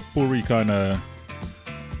a potpourri kind of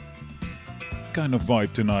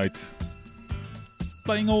vibe tonight,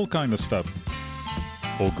 playing all kind of stuff,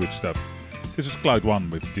 all good stuff. This is Cloud One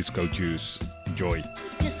with Disco Juice. Enjoy.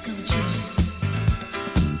 Disco Juice.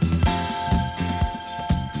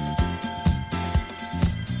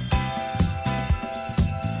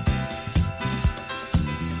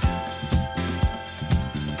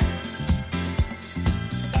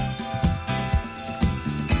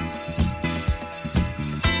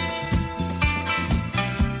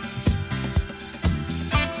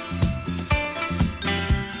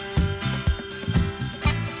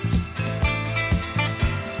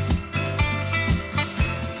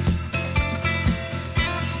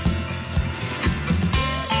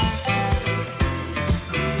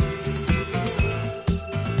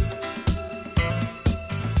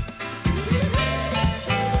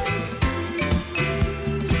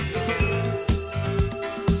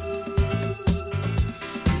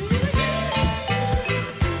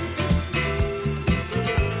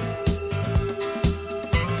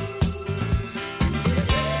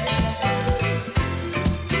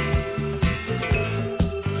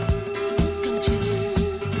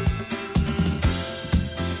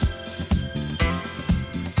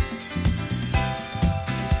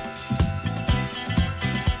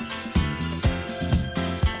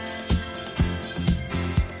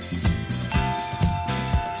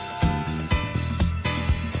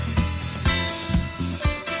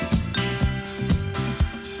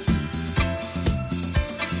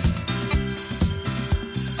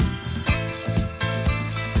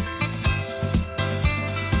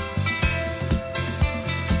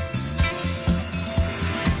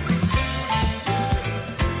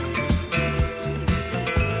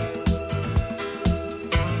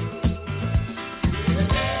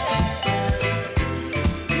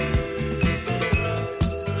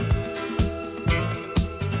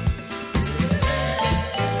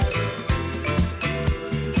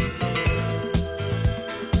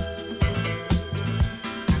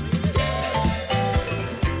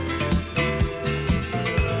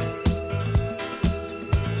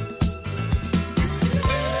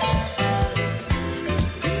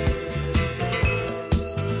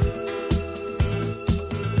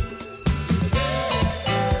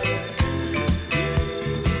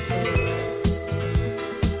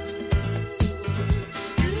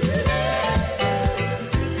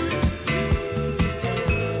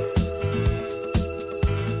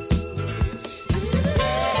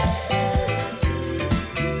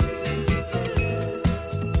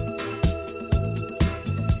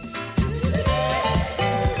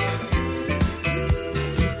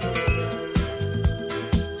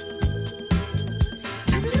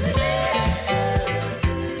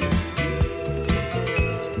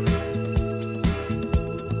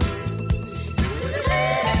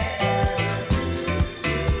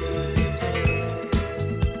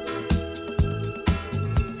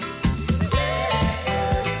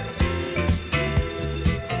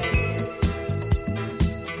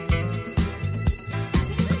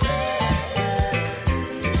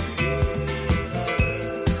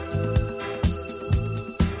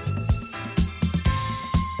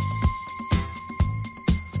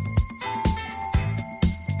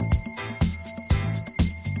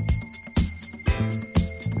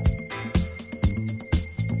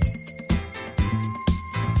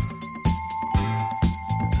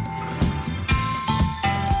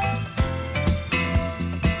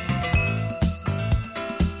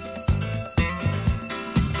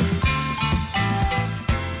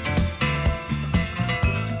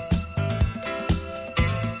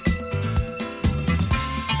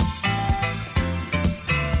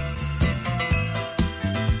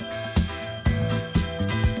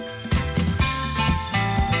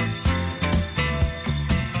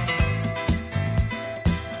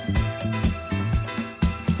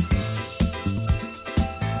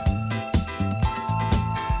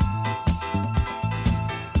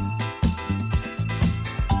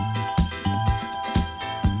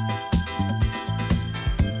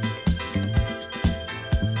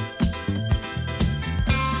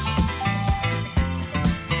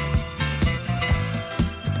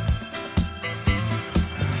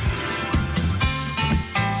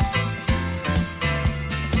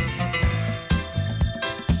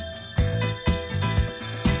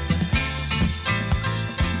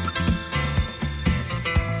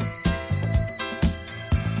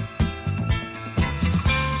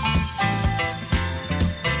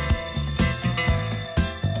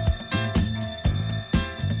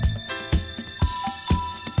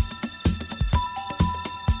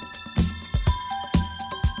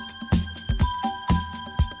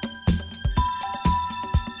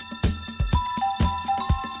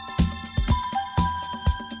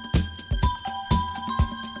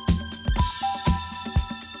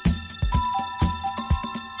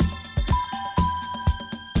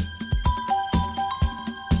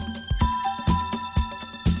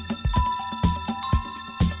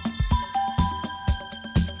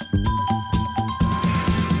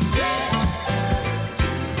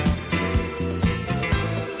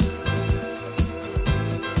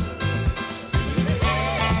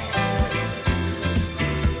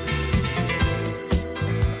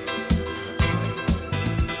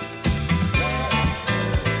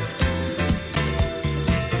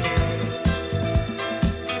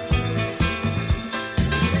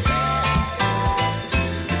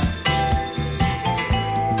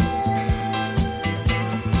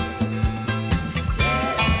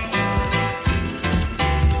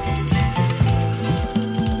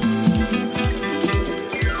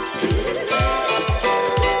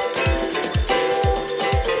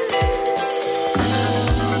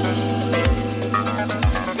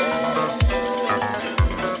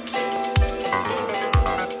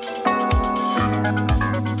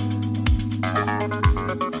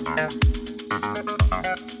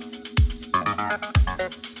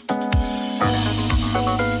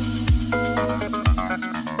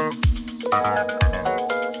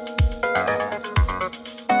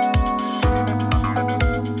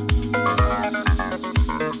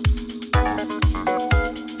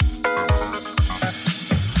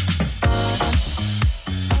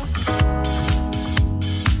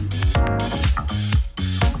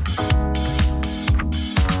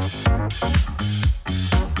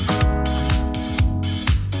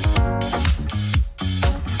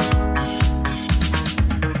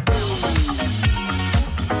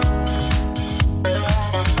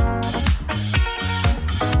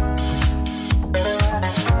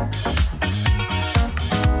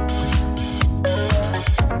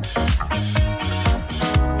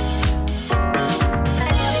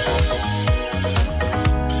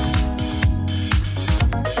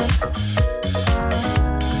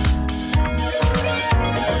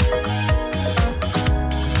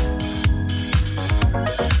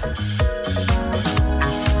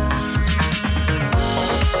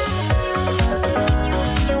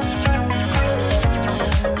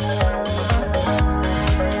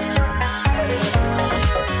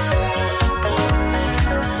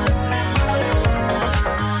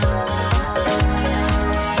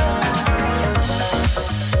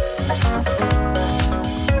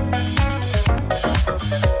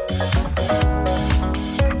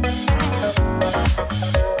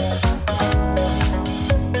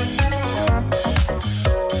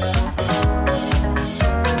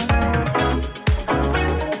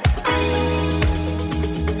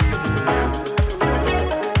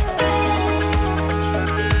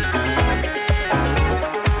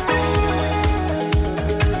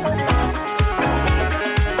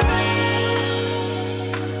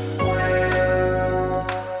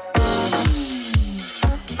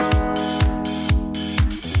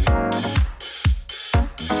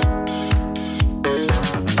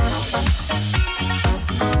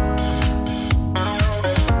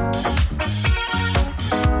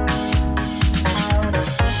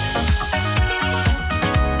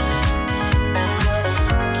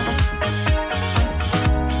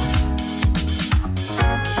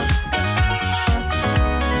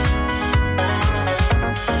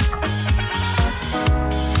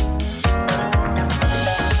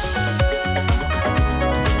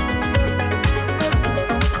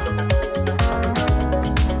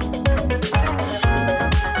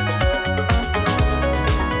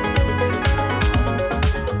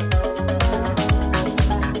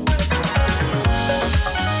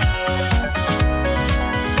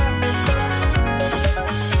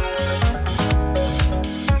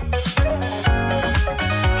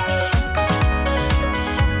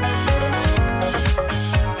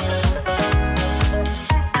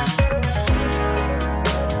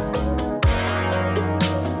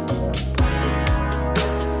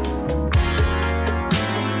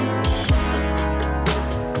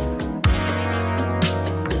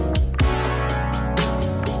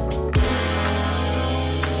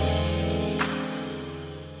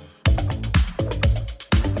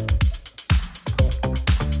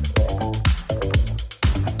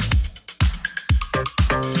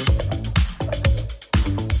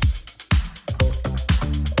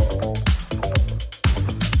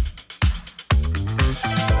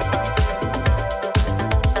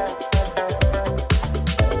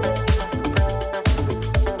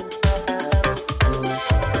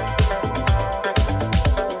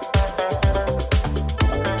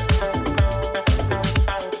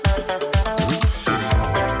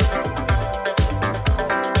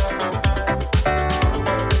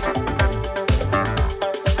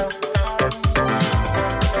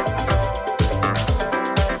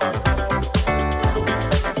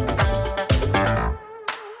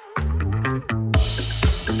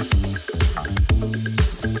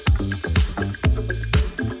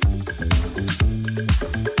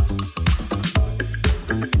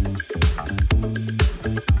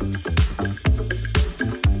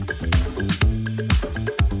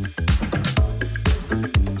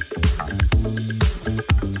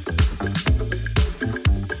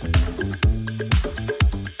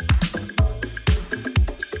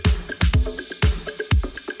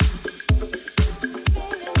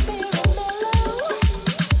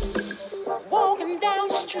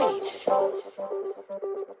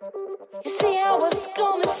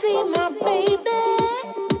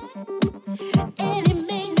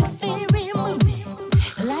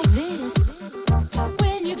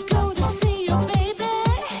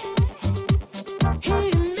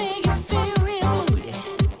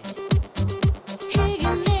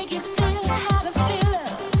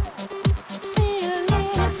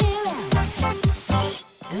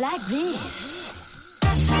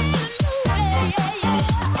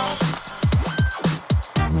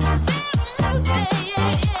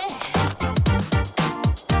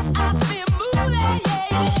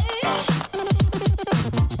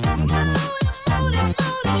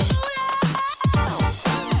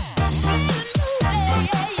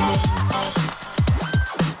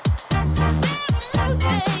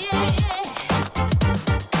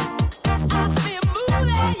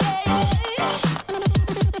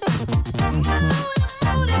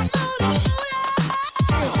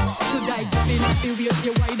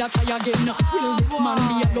 a try again. Will this man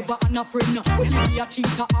be a lover and a friend? Will he be a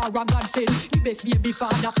cheater or a godsend? The best baby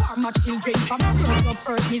father for my children. From first of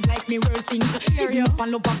earth is like me worse things. Give him up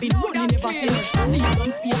and love have been running ever since. Need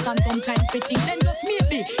some space and some time fitting. Then just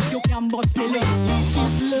maybe you can bust me leg.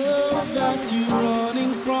 This love that you're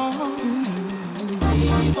running from,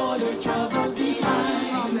 leave all your troubles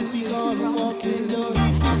behind. We gonna walk in love.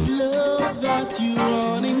 This love that you're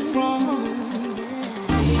running from,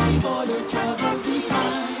 leave all your troubles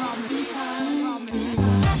behind.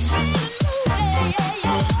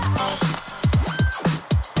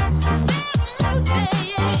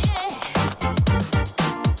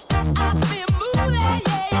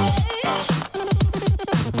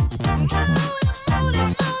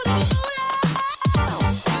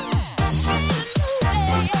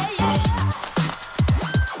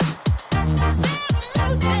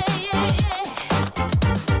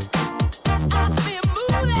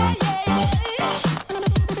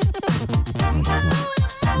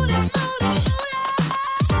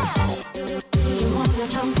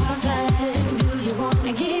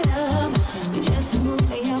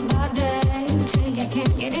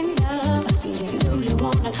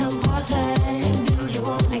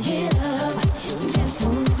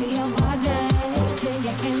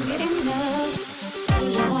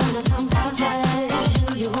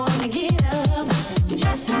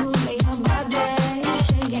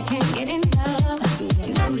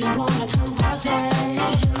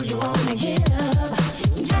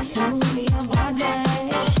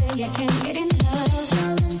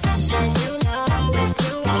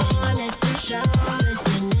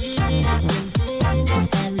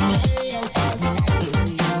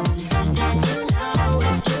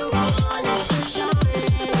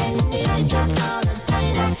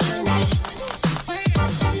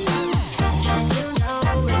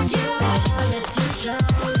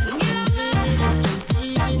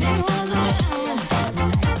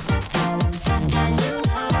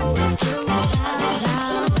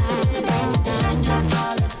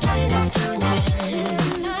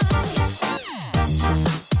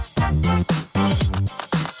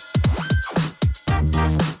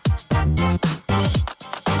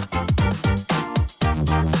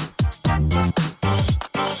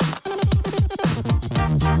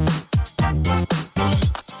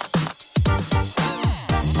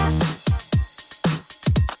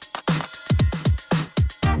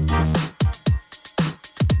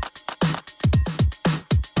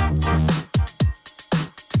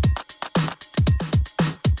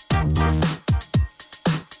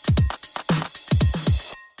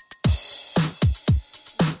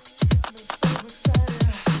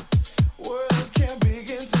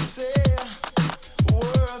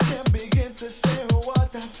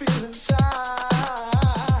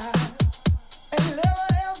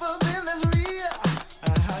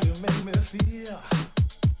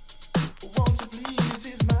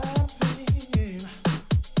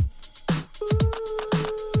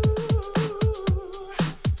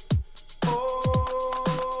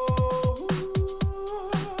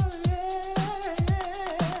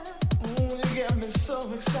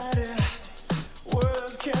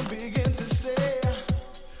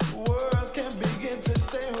 Words can't begin to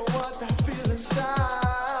say what I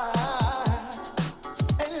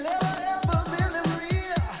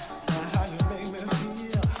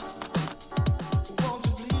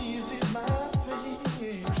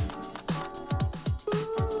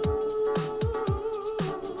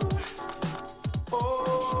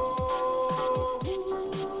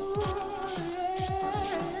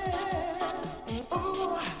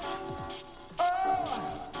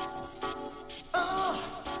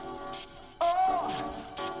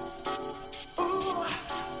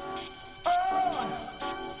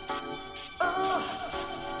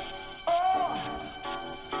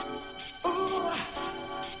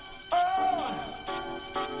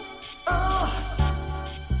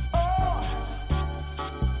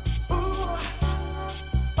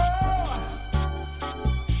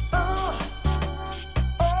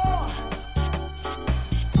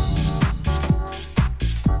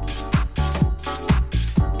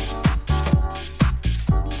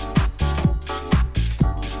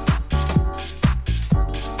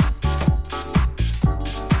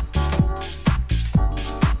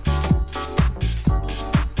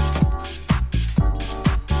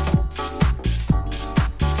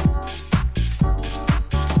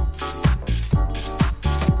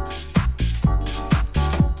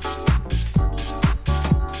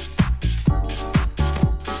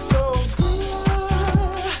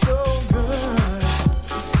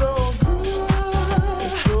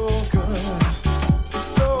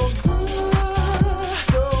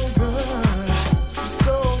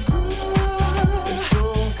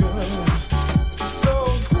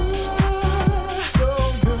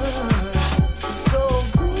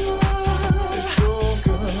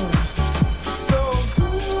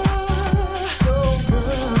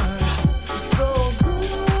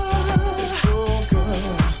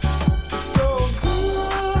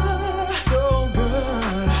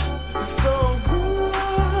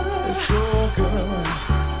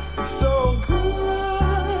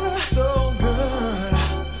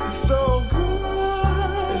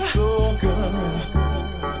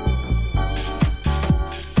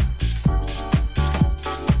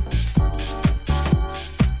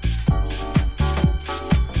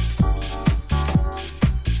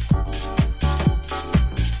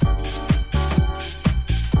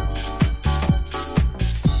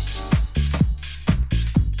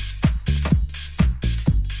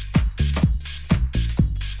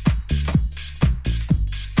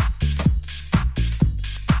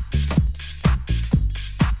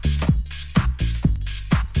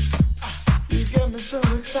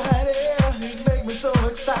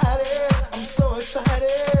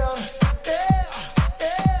excited. Yeah,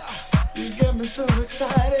 yeah. You get me so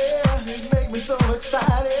excited. You make me so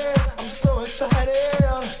excited. I'm so excited.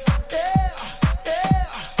 Yeah, yeah.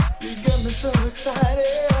 You get me so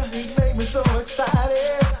excited. You make me so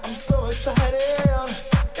excited. I'm so excited.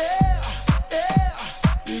 Yeah, yeah.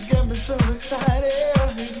 You get me so excited.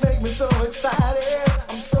 You make me so excited.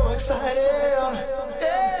 I'm so excited. Yeah,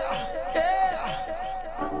 yeah.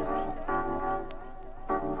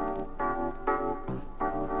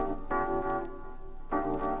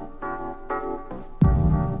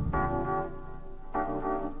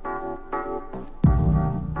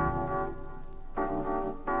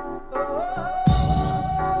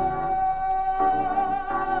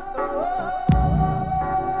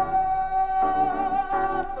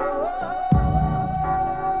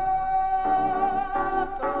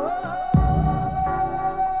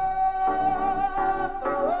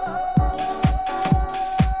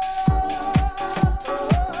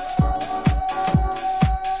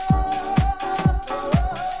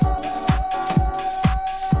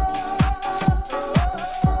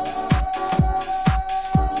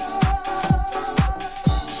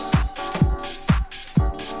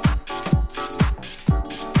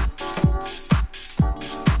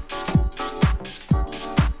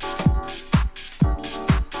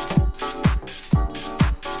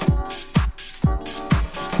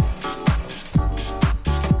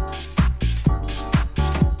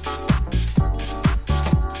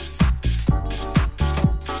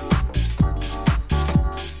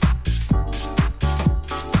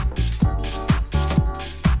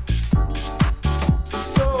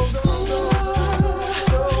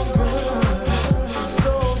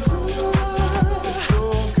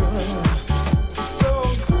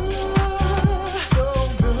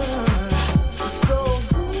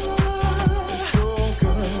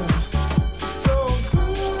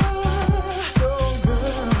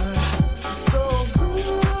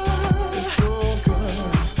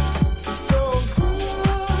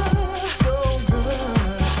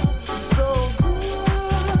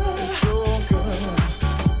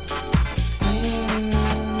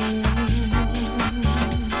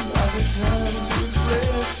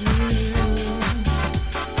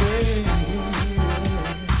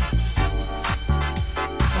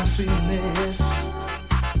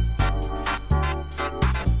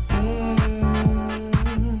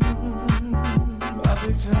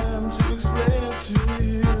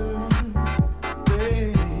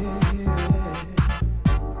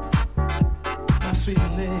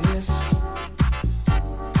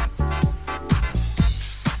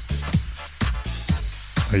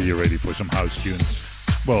 Are you ready for some house tunes?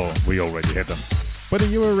 Well, we already had them. Whether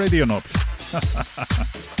you were ready or not.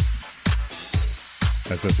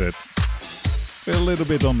 As I said, we're a little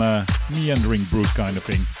bit on a meandering brook kind of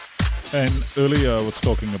thing. And earlier I was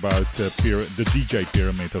talking about the DJ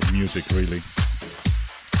pyramid of music, really.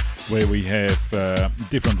 Where we have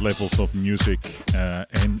different levels of music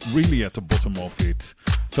and really at the bottom of it.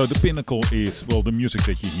 So the pinnacle is, well, the music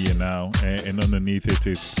that you hear now, and underneath it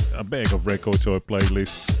is a bag of records or a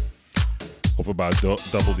playlist of about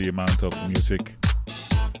double the amount of music.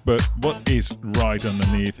 But what is right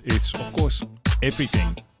underneath is, of course,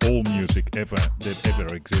 everything, all music that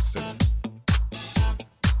ever existed.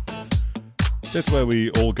 That's where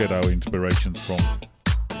we all get our inspirations from.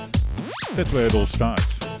 That's where it all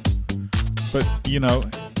starts. But, you know,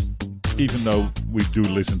 even though we do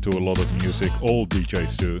listen to a lot of music, all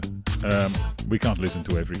DJs do, we can't listen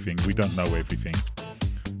to everything, we don't know everything.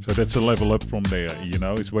 So that's a level up from there, you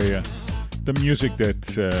know, it's where the music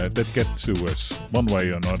that gets to us, one way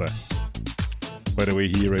or another. Whether we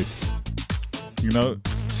hear it, you know,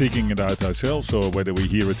 seeking it out ourselves, or whether we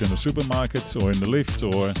hear it in the supermarket, or in the lift,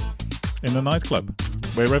 or in the nightclub,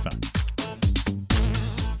 wherever.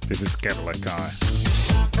 This is Cadillac Car.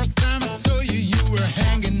 First time I saw you, you were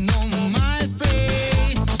hanging on my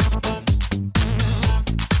space.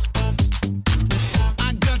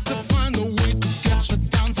 I got to find a way to get you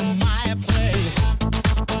down to my place.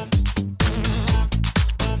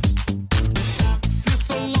 Feel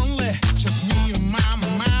so lonely, just me and my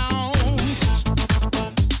mouse.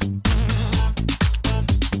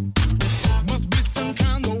 Must be some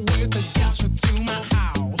kind of way to get you to my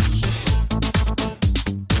house.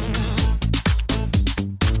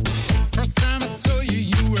 First time I saw you,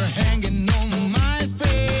 you were hanging on my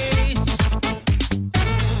space.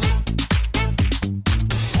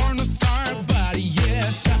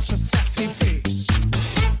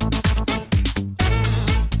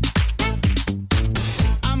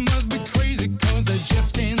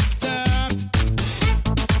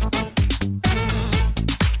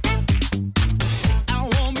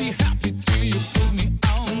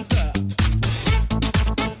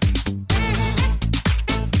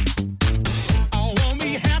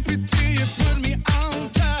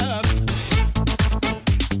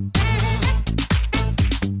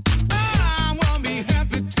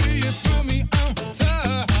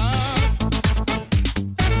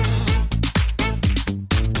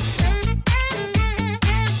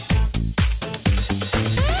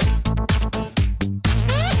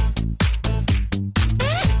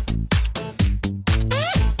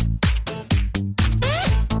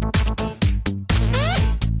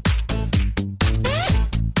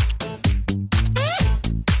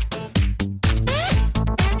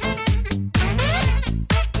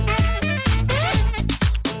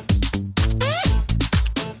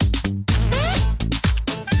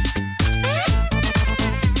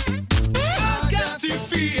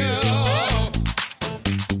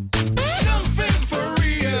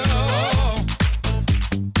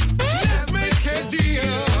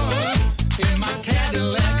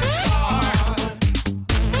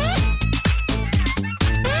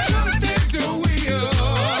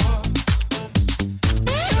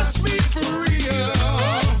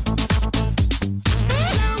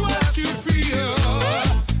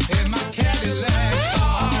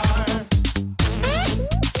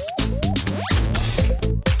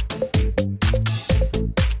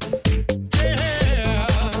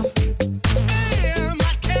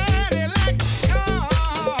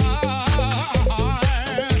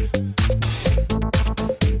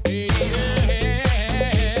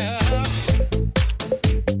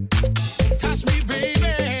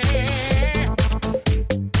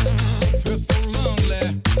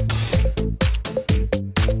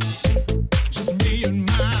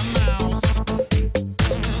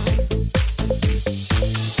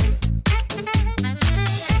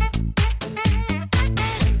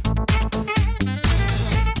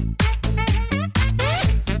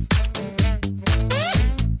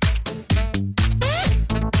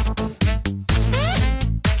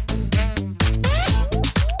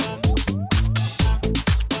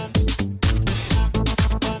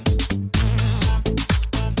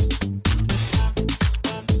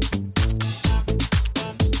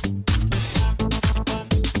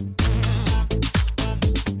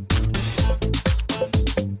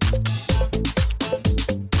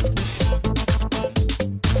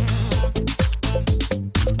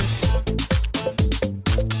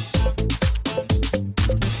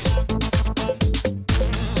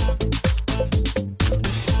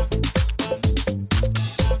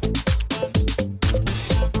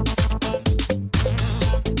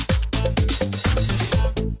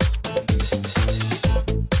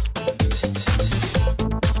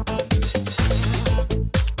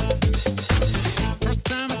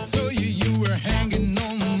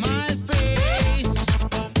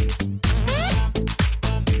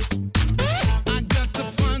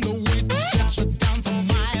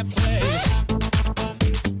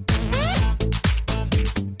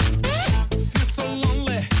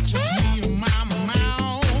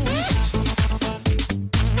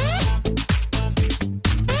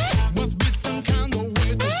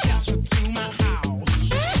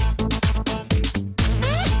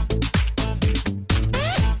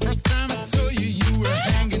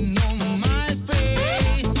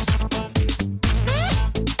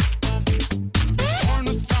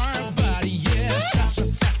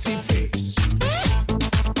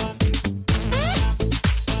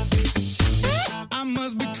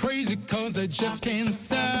 just can't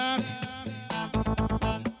stop.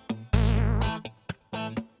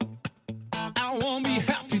 I won't be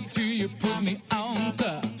happy till you put me on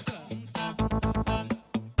top.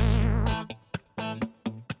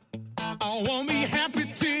 I won't be happy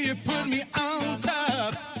till you put me on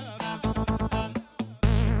top.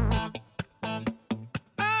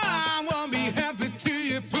 I won't be happy till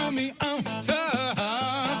you put me on top.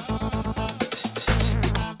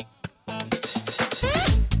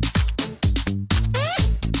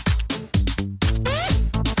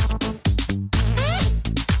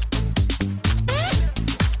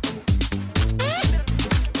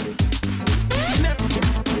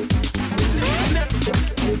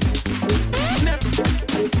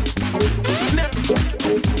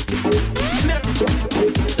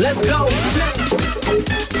 Let's go.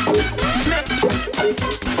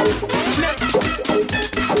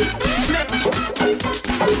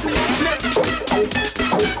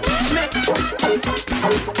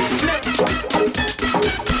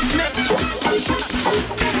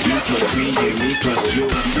 You plus me and me plus you,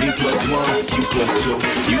 me plus one, you plus two.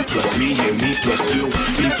 You plus me and me plus you,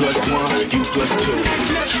 me plus one, you plus two.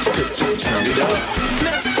 Turn it up.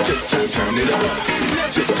 Turn it up. Turn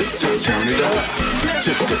it up. Turn it up.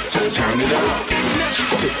 Turn it up. Turn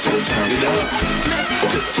it up. Turn it up.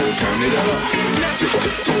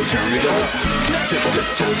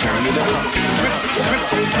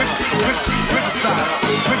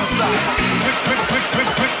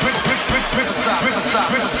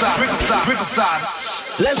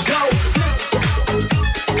 Let's go.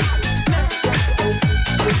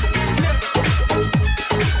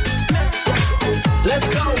 Let's go. Let's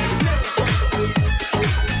go.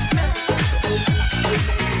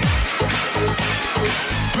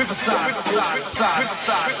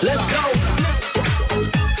 Let's go.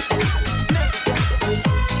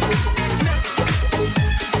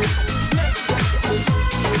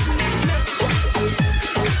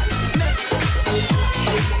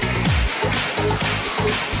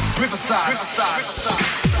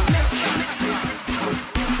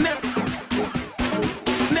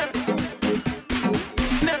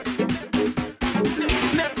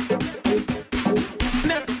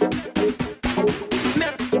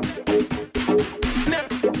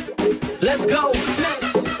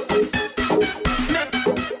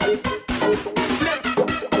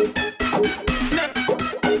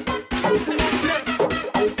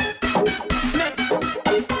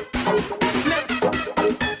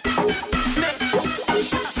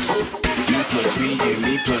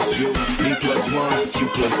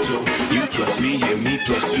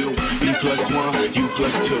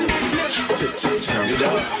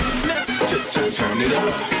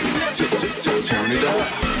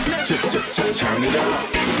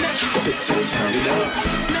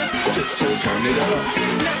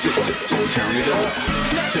 Let's go.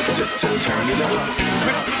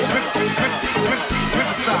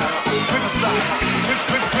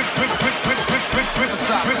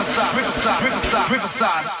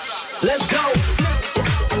 Let's go.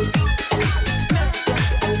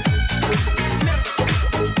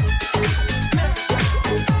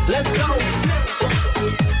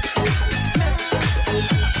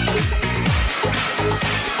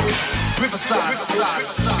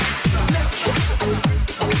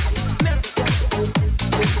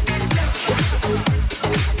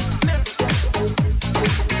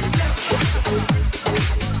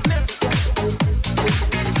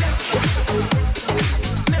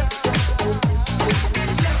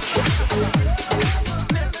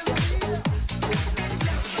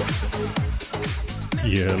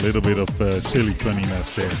 Yeah, a little bit of silly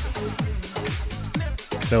funniness there.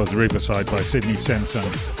 That was Riverside by Sydney Sampson.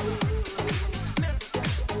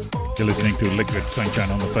 You're listening to Liquid Sunshine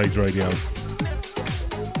on the Face Radio.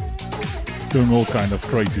 Doing all kind of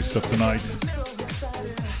crazy stuff tonight.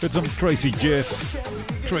 With some crazy jazz,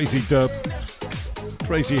 crazy dub,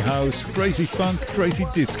 crazy house, crazy funk, crazy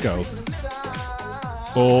disco.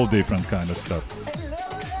 All different kind of stuff.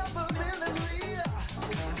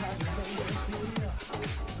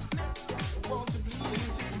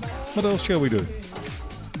 What else shall we do?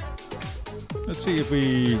 Let's see if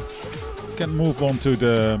we can move on to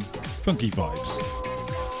the funky vibes.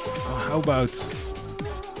 How about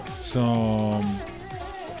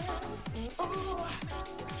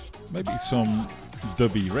maybe some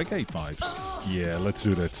dubby reggae vibes? Yeah, let's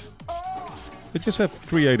do that. I just have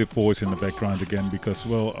creative voice in the background again because,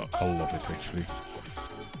 well, I love it actually.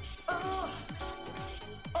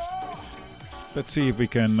 Let's see if we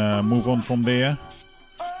can move on from there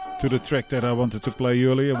to the track that I wanted to play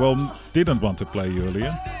earlier. Well, didn't want to play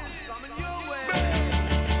earlier,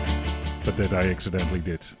 but that I accidentally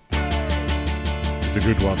did. It's a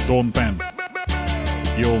good one. Dawn Penn.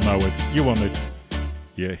 You all know it. You want it.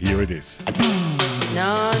 Yeah, here it is.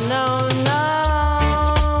 No, no, no.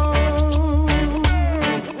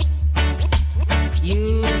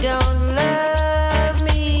 You don't love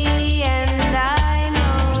me, and I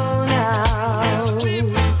know now.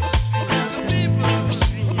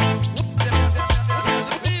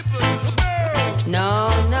 No,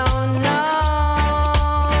 no, no.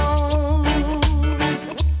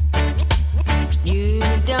 You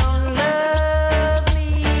don't love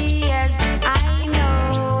me as I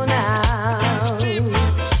know now.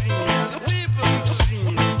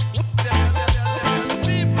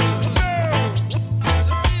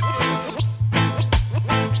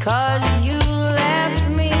 'Cause you left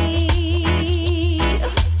me,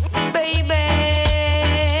 baby,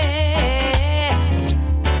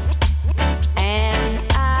 and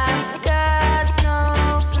I've got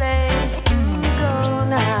no place to go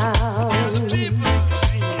now.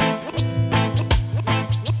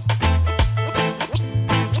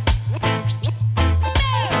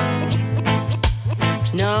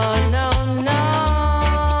 No, no, no.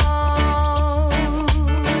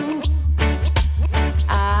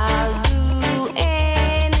 I'll do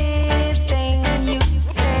anything you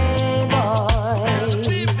say, boy.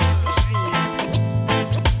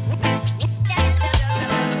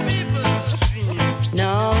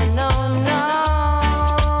 No, no, no.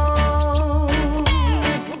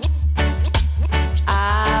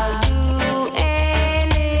 I'll do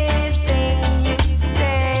anything you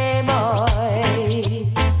say, boy.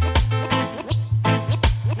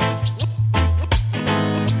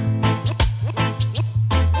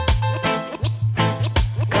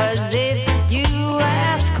 'Cause if you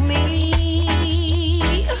ask me,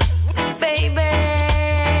 baby,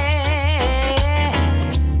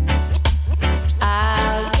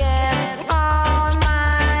 I'll get on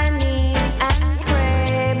my knees and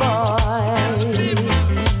pray, boy.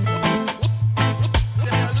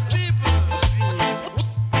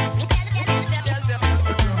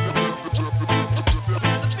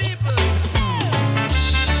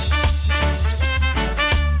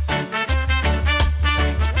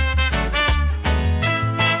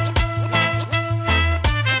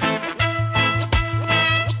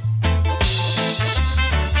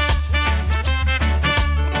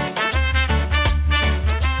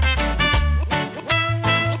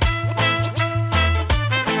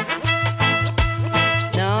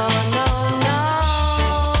 No, no, no.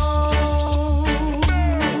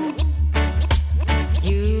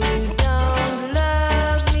 You don't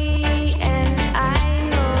love me, and I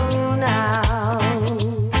know now.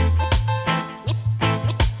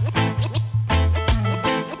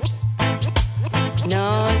 No,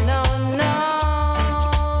 no, no.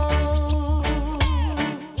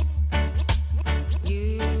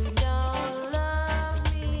 You don't love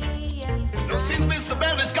me, yes. Now, since Mr.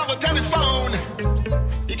 Bell discovered telephone,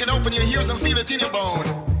 you can open your ears and feel it in your bone.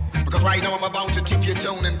 Because right now I'm about to tip your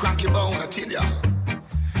tone and crack your bone, I tell ya.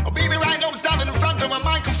 Oh, baby, right now I'm standing in front of my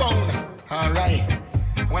microphone. Alright,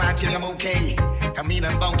 when I tell you I'm okay, I mean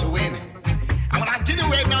I'm bound to win. And when I tell you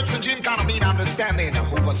red nuts and gin, kind of mean understanding,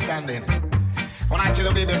 overstanding. When I tell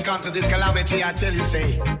you baby it's gone to this calamity, I tell you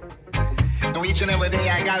say, no, each and every day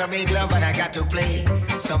I gotta make love and I got to play.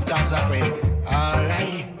 Sometimes I pray.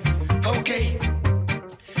 Alright, okay,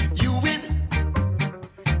 you win.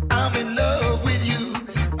 I'm in love with you.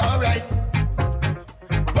 Alright,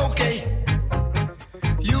 okay,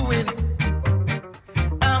 you win.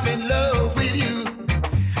 I'm in love with you.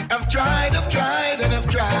 I've tried and I've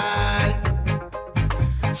tried.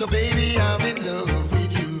 So baby, I'm in love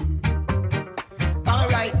with you.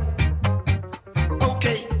 Alright,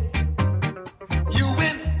 okay, you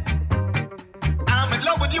win. I'm in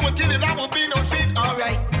love with you until that will be no sin.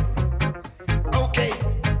 Alright, okay,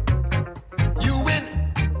 you win.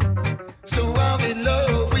 So I'm in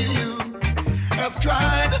love with you. I've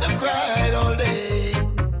tried and I've cried all day.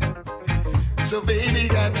 So baby,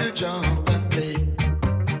 got to jump and play.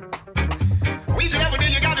 Each and every day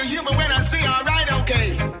you got to hear me when I say alright,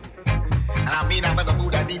 okay. And I mean I'm in the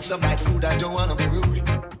mood, I need some night food, I don't wanna be rude.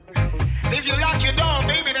 And if you lock your door,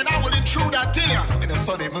 baby, then I will intrude, I tell ya, in a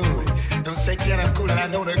funny mood. I'm sexy and I'm cool and I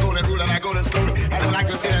know the golden rule and I go to school. I don't like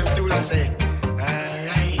to sit on stool, I say,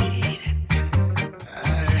 alright,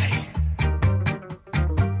 alright,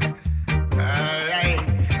 alright.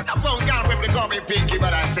 Some folks can't wait to call me Pinky,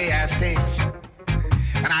 but I say I stinks.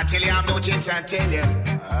 And I tell you I'm no jinx, I tell you,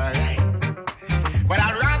 alright. But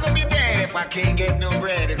I'd rather be dead if I can't get no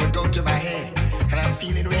bread. It would go to my head, and I'm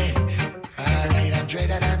feeling red. Alright, I'm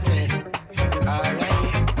dreaded and dread.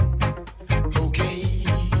 Alright, okay,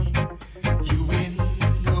 you win,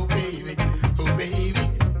 oh baby, oh baby.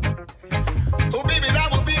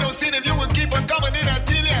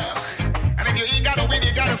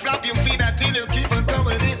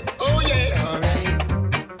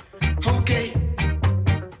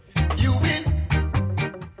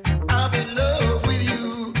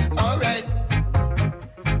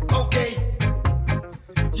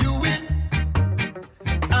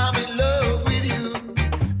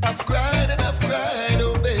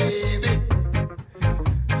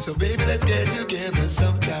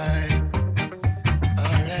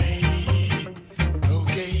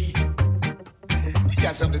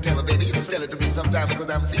 got something to tell me, baby, you just tell it to me sometime because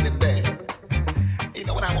I'm feeling bad. You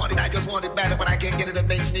know when I want it, I just want it bad, and when I can't get it, it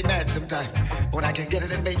makes me mad sometimes. When I can't get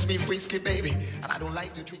it, it makes me frisky, baby, and I don't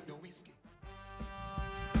like to drink no whiskey.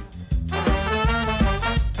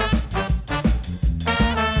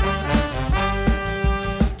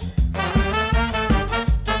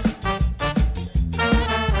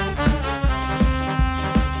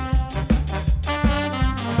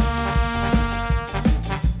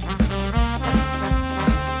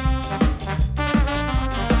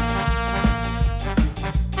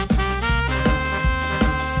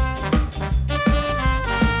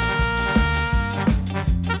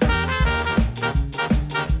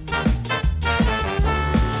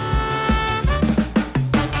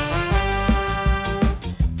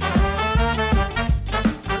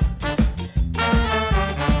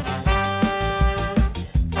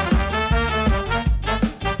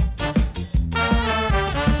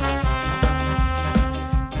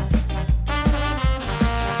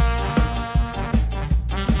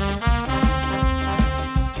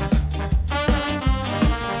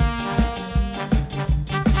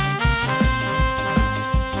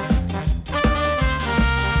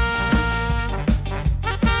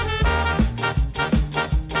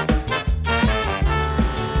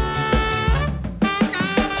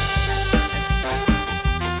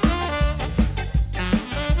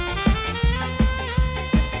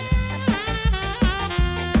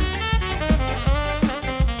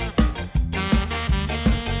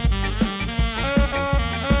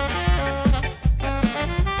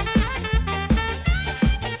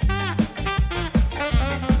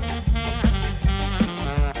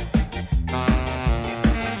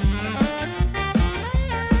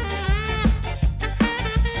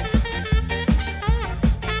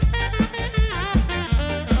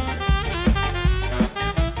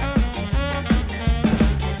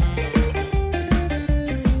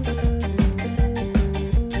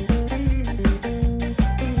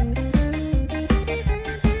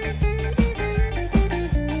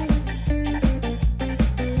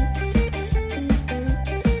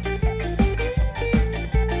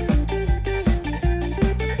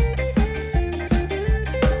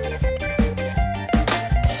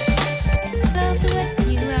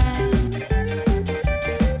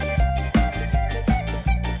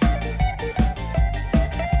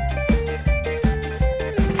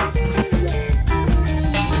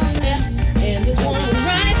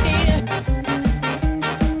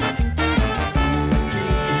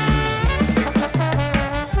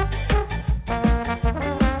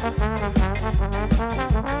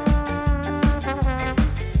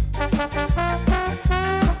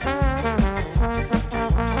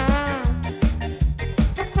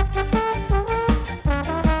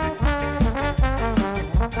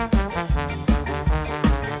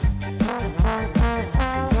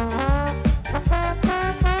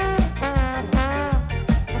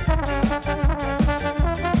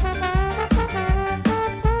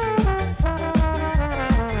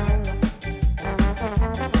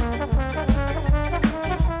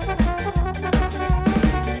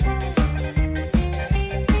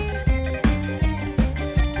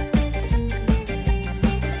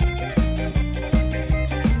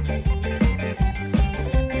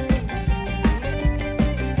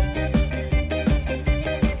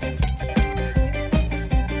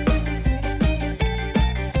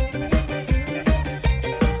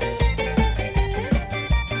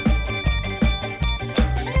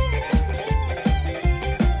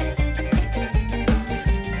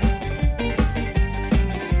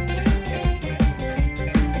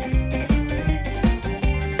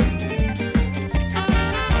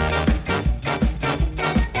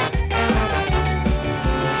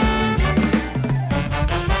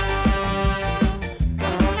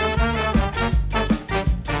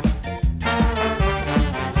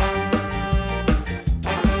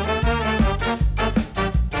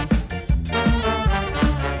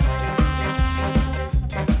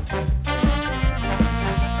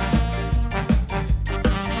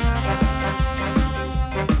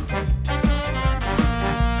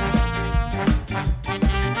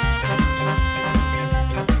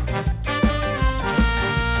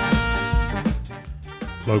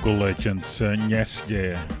 Local legends, Nyesh,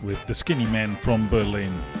 yeah, with the skinny man from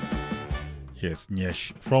Berlin. Yes,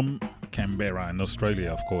 Nyesh, from Canberra in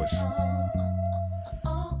Australia, of course.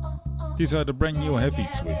 These are the brand new heavies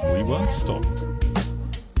with We Won't Stop.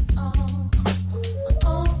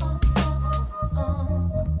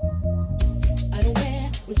 I don't care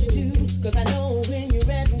what you do, 'cause I know when you're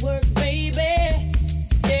at work, baby.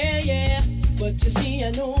 Yeah, yeah. But you see,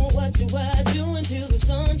 I know what you were doing till the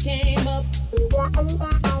sun came up.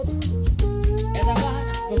 As I watch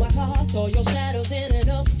Saw your shadows in an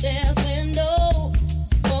upstairs window.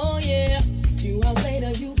 Oh yeah. Few hours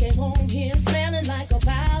later you came home here smelling like a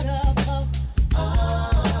powder puff.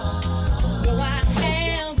 No, I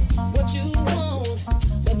have what you want,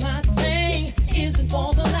 but my thing isn't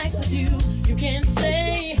for the likes of you. You can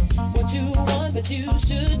say what you want, but you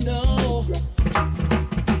should know.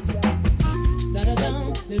 Not a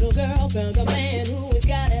dumb little girl found a man who has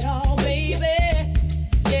got it all, baby.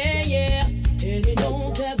 Yeah, yeah. And he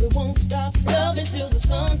knows that we won't stop loving till the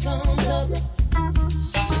sun comes up.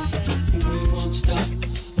 We won't stop,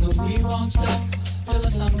 no, we won't stop till the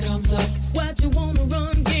sun comes up. Why'd you wanna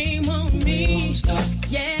run game on me? We won't stop,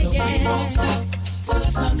 yeah, no, yeah. we won't stop till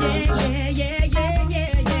the sun comes up. Yeah, yeah, yeah,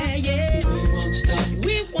 yeah, yeah, yeah. We won't stop,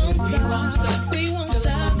 we won't no, stop, we won't till stop.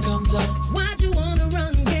 the sun comes up. Why'd you wanna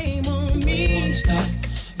run game on me? We won't stop,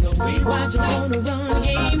 no, we won't Why'd you stop wanna run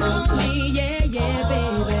game on me? Yeah, yeah,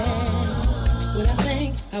 baby. When I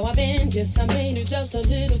think how I've been, guess I made it just a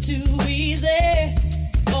little too easy.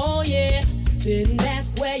 Oh yeah, didn't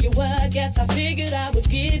ask where you were, guess I figured I would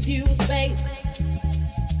give you space.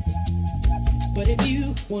 But if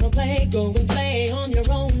you wanna play, go and play on your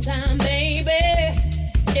own time, baby.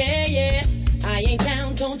 Yeah, yeah, I ain't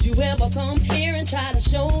down, don't you ever come here and try to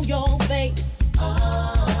show your face.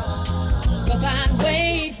 Cause I'd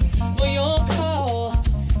wait for your call,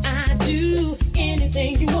 I'd do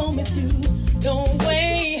anything you want me to. Don't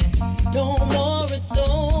wait, no more, it's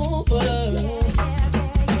over.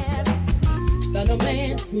 Found a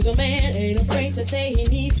man who's a man, ain't afraid to say he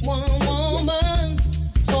needs one woman.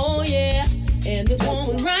 Oh yeah, and this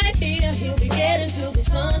woman right here, he'll be getting till the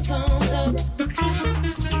sun comes up. We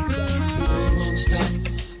won't stop,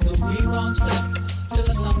 no, we won't stop till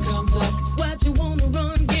the sun comes up. Why'd you wanna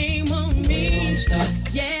run game on me? We won't stop,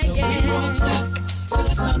 yeah, no, yeah. we won't stop till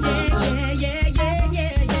the sun comes up. Yeah, yeah, yeah,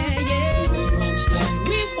 yeah, yeah, yeah. We won't stop,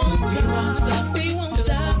 we won't stop, we won't till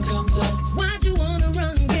the stop. sun comes up. Why'd you wanna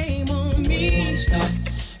run game on me? We won't stop,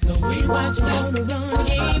 no, we won't Why'd you stop wanna till run the sun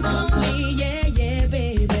game comes on up. me? Yeah, yeah,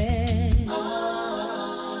 baby.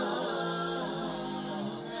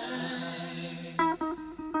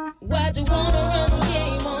 Why'd you wanna run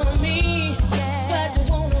game on me? Why'd you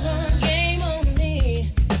wanna run game on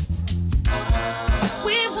me?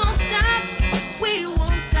 We won't stop, we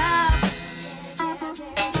won't stop.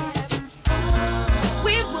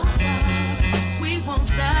 We won't stop, we won't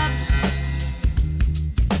stop.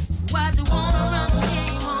 Why'd you wanna run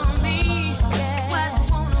game on me? Why'd you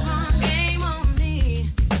wanna run game on me?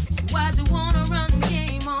 Why'd you wanna run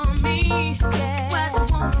game on me? Why'd you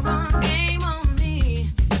wanna run game on me?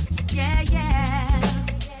 Yeah, yeah.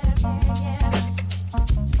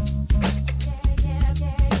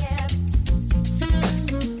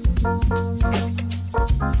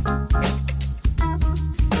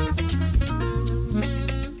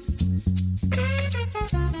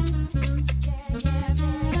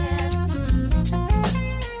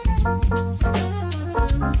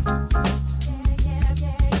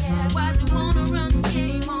 Why'd you wanna run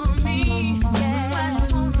game on me?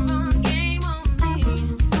 Why'd you wanna run game on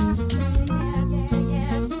me?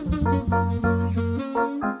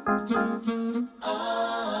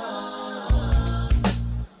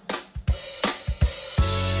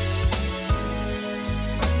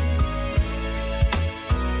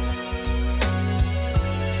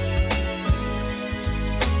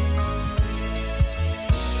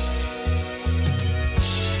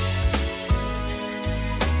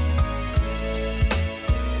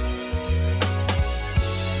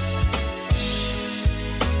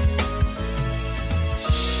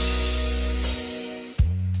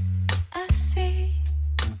 I see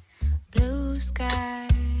blue sky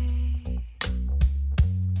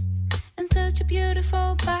and such a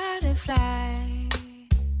beautiful butterfly.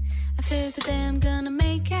 I feel today I'm gonna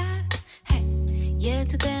make it. Hey, yeah,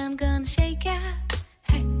 today I'm gonna shake it.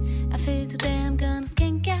 Hey, I feel today I'm gonna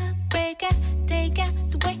skink it, break it, take it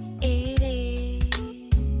the way it is.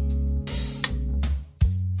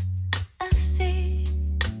 I see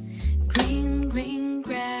green, green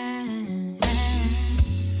grass.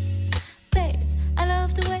 Babe, I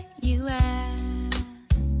love the way you are.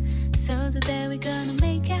 So today we're gonna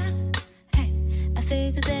make it. Hey, I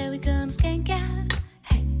feel today we're gonna skank it.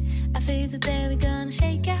 Hey, I feel today we're gonna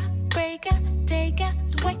shake it, break it, take it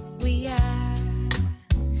the way we are.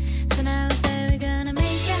 So now I say we're gonna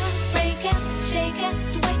make it, break it, shake it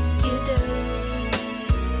the way you do.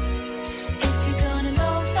 If you're gonna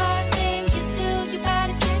know for a thing you do, you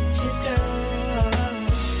better catch your screw.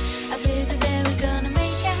 I feel today we're gonna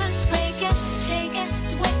make it, break it, shake it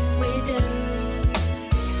the way we do.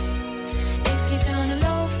 If you're gonna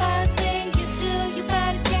know for a thing you do, you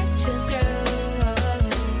better catch your screw.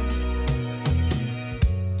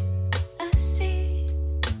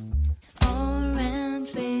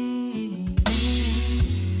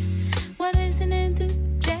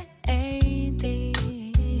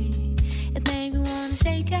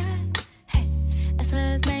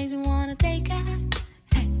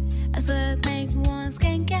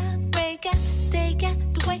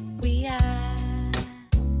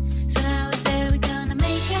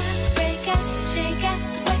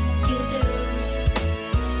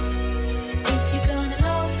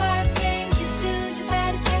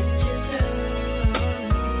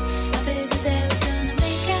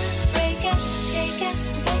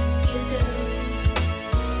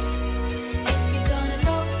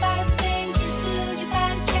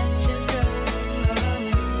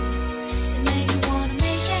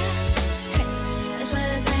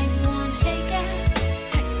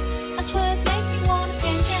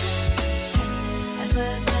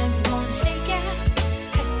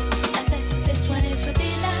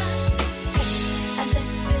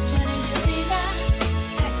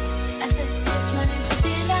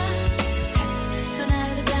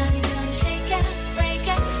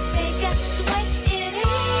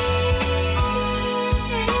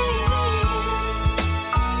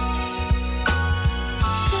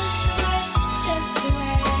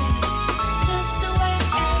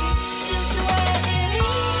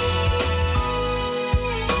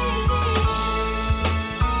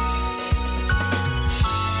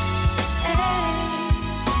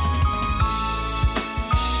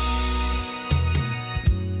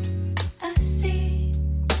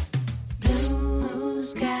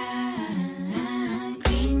 sky.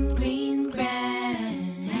 Green, green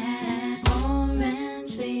grass,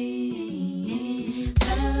 orange leaves,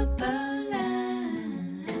 purple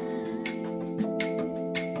line.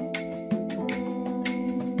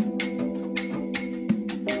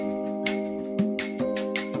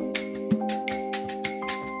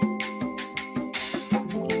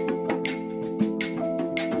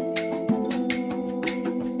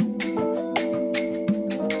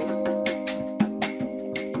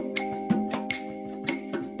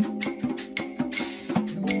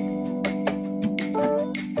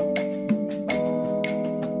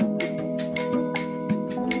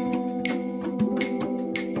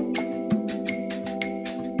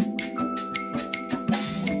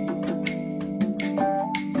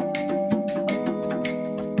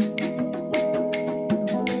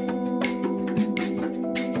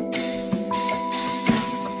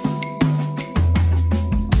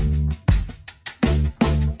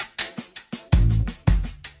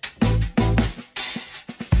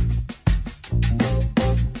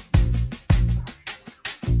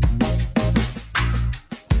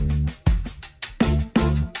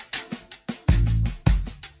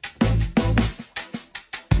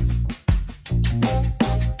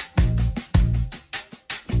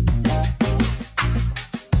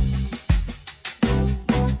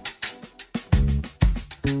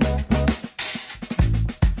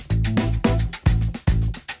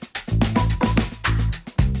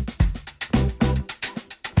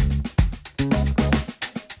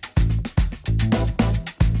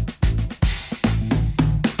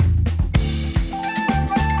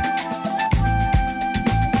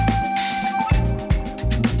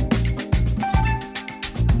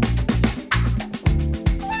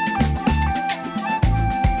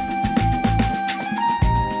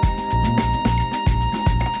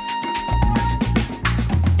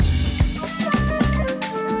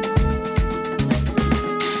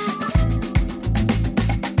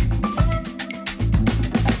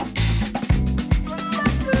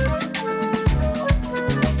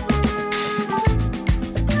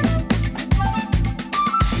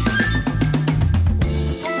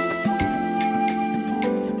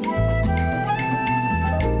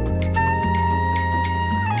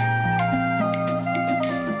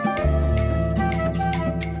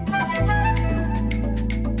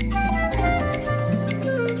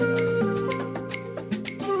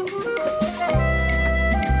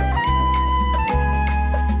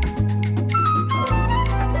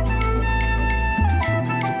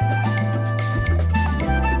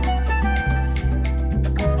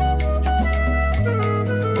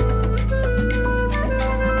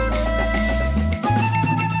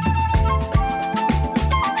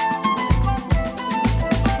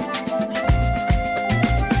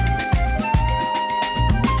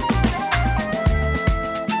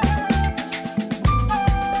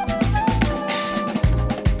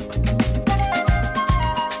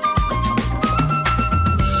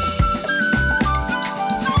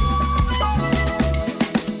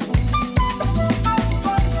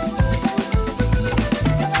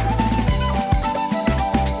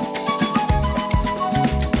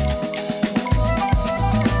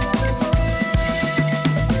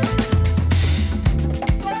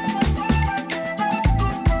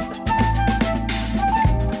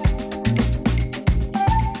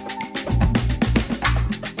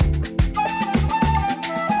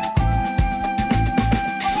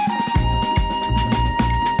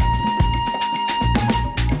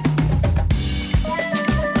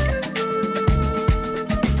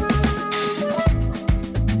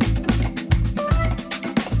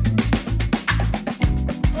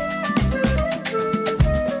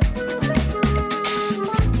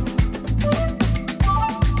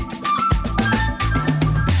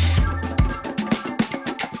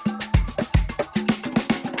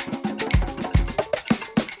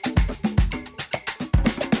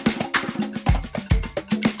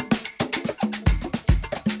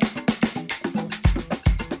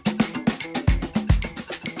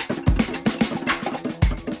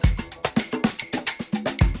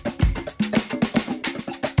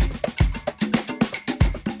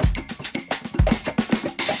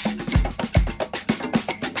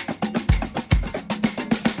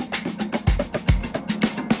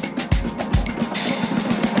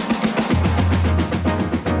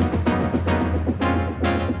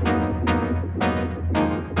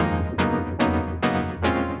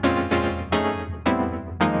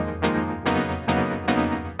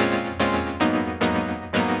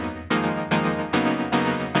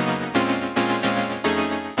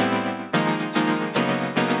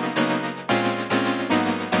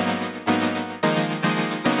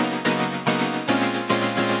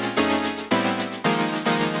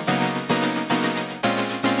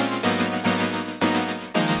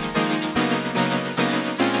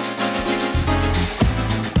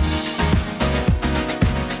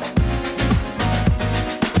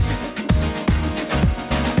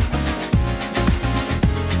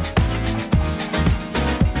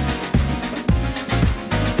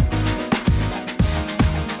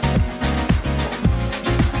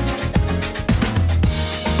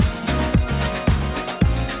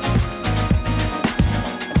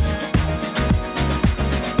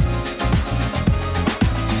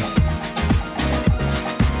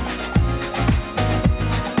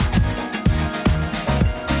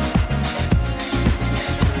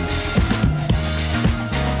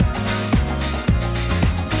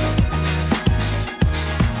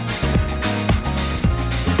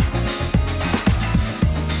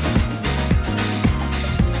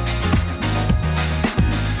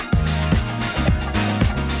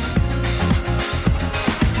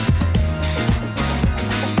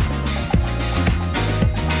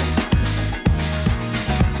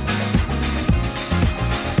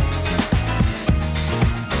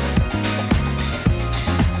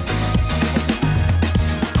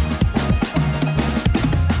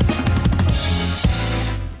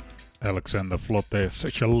 Vlot there,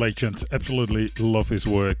 such a legend. Absolutely love his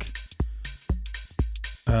work.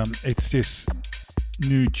 It's this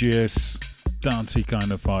new jazz, dancey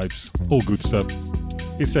kind of vibes. All good stuff.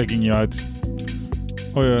 He's taking you out.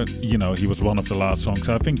 He was one of the last songs.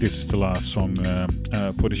 I think this is the last song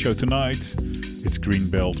for the show tonight. It's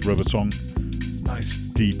Greenbelt Rubber Song. Nice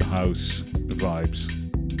deep house vibes.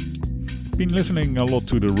 Been listening a lot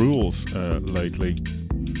to The Rules lately.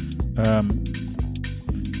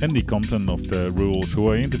 Andy Compton of The Rules, who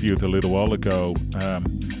I interviewed a little while ago, I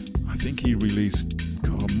think he released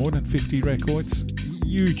more than 50 records.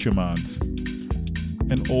 Huge amount.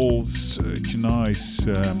 And all such nice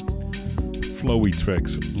flowy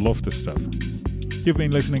tracks. Love the stuff. You've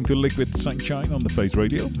been listening to Liquid Sunshine on the Face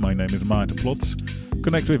Radio. My name is Maarten Vlot.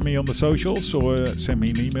 Connect with me on the socials or send me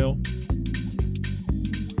an email.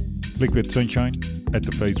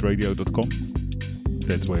 liquidsunshine@thefaceradio.com.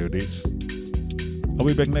 That's where it is. I'll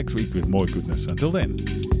be back next week with more goodness. Until then.